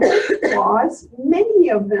and laws, many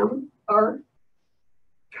of them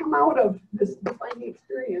come out of this defining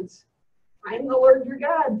experience. I'm the Lord your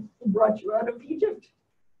God who brought you out of Egypt.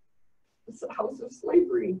 It's a house of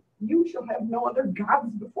slavery. You shall have no other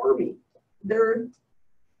gods before me. They're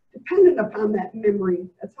dependent upon that memory.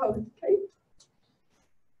 That's how it's taken.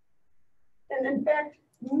 And in fact,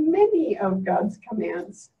 many of God's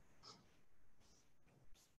commands,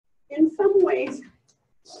 in some ways,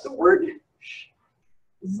 the word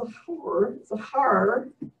zahar,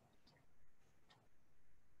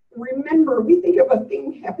 remember, we think of a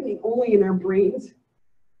thing happening only in our brains,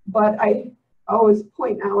 but I always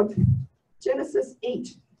point out Genesis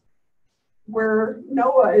 8, where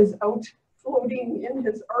Noah is out floating in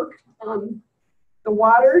his ark on the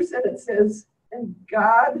waters, and it says, and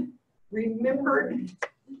God remembered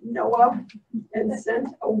Noah and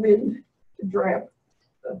sent a wind to dry up.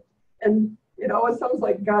 And it always sounds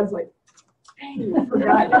like God's like, dang, I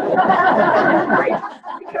forgot. Right?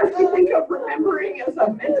 Because we think of remembering as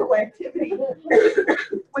a mental activity.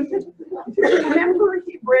 When to remember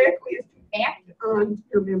Hebraically is to act on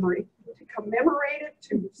your memory, to commemorate it,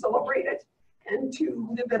 to celebrate it, and to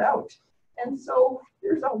live it out. And so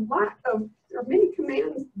there are many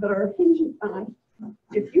commands that are hinging on,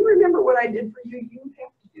 if you remember what I did for you, you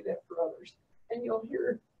have to do that for others. And you'll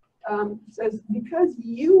hear, it says, because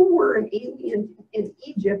you were an alien in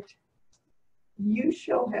Egypt, you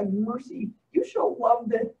shall have mercy. You shall love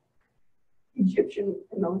the Egyptian,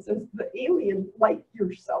 it says the alien like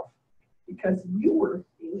yourself, because you were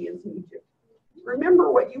aliens in Egypt.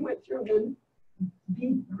 Remember what you went through and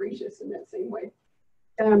be gracious in that same way.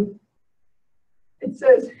 It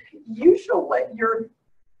says, you shall let your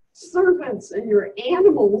servants and your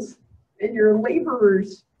animals and your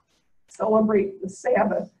laborers celebrate the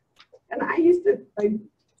Sabbath. And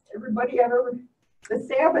the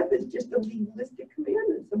Sabbath is just a legalistic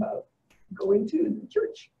commandment about going to the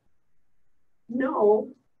church.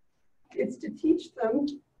 No, it's to teach them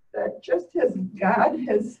that just as God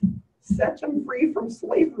has set them free from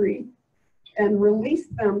slavery and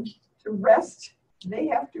released them to rest, they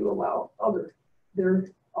have to allow all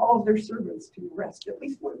of their servants to rest at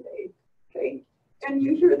least one day. Okay? And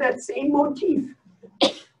you hear that same motif.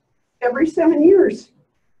 Every 7 years,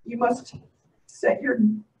 you must set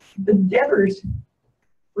the debtors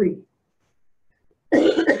free.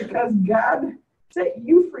 Because God set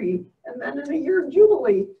you free. And then in a year of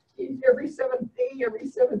Jubilee, every seventh day, every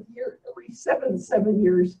 7th year, every 7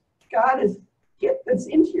 years, God get this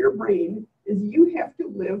into your brain is you have to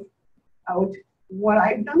live out what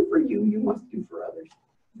I've done for you, you must do for others.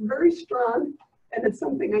 Very strong, and it's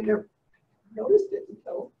something I never noticed it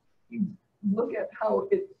until you look at how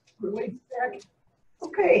it relates back.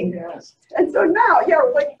 Okay, yes. And so now,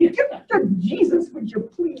 we're like, give to Jesus, would you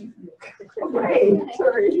please? Okay,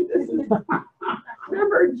 sorry.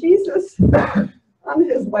 Remember Jesus on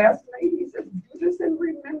his last night, he said, do this in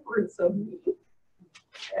remembrance of me.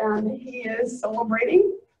 And he is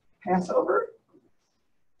celebrating Passover,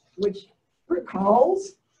 which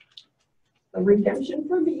recalls the redemption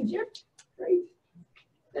from Egypt, right?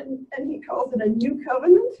 And he calls it a new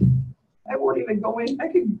covenant. I won't even go in. I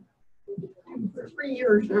could do 3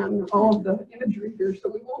 years on all of the imagery here, so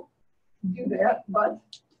we won't do that. But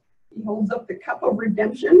he holds up the cup of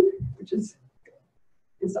redemption, which is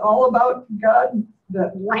all about God,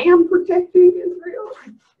 the Lamb protecting Israel.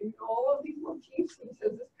 And all of these motifs, he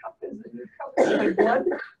says, this cup is the new covenant of my blood.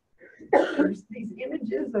 There's these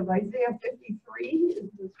images of Isaiah 53, is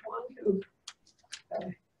this one who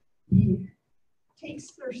he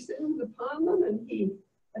takes their sins upon them and he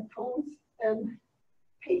atones and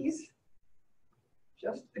pays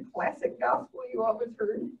just the classic gospel you always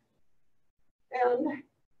heard. And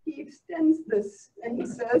he extends this and he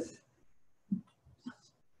says,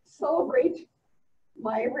 celebrate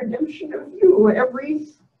my redemption of you every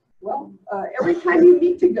time you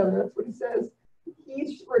meet together. That's what he says.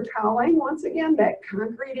 He's recalling once again that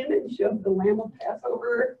concrete image of the Lamb of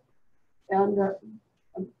Passover and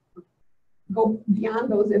go beyond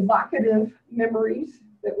those evocative memories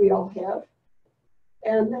that we all have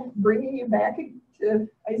and bringing you back to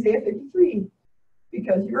Isaiah 53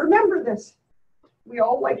 because you remember this. We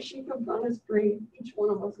all like sheep have gone astray. Each one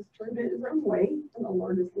of us has turned in his own way and the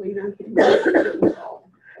Lord has laid on him.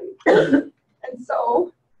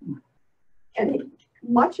 And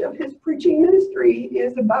much of his preaching ministry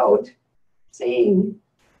is about saying,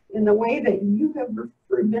 in the way that you have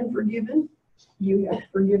been forgiven, you have to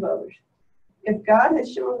forgive others. If God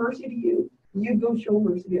has shown mercy to you, you go show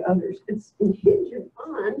mercy to others. It's hinged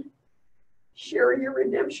on share your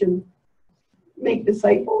redemption. Make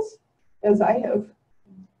disciples, as I have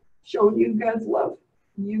shown you God's love.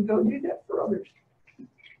 You go do that for others.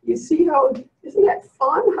 You see how, isn't that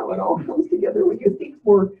fun how it all comes together when you think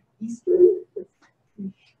more Eastern?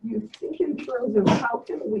 You think in terms of how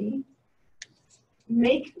can we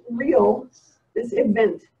make real this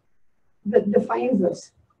event that defines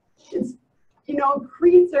us. It's,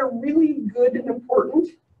 creeds are really good and important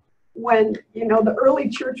when, the early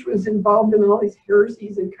church was involved in all these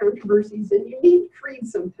heresies and controversies, and you need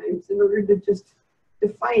creeds sometimes in order to just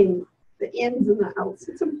define the ins and the outs.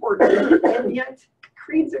 It's important, and yet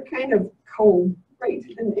creeds are kind of cold, right,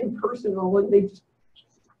 and impersonal, and they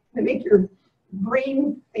make your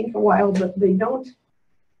brain think a while, but they don't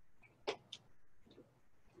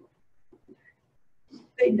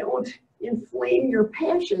inflame your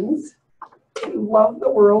passions to love the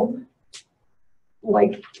world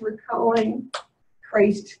like recalling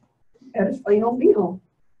Christ at his final meal,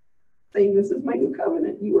 saying, this is my new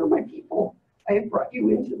covenant. You are my people. I have brought you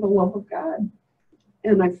into the love of God.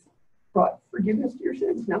 And I've brought forgiveness to your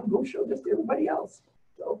sins. Now go show this to everybody else.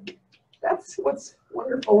 So that's what's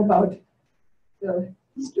wonderful about the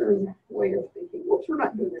Eastern way of thinking. Whoops, we're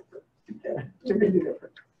not doing it. We're going to do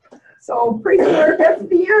different. So praise the Lord, that's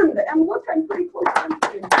the end. And look, I'm pretty close on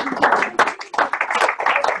time.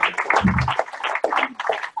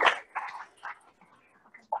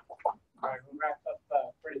 All right, we'll wrap up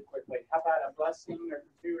pretty quickly. How about a blessing or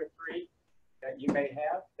two or three that you may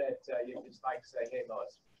have that you just like to say, hey,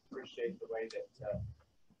 Lois, appreciate the way that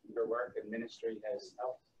your work and ministry has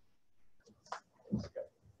helped. Let's go.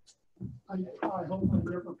 I hope I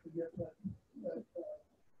never forget that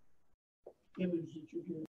image that you gave.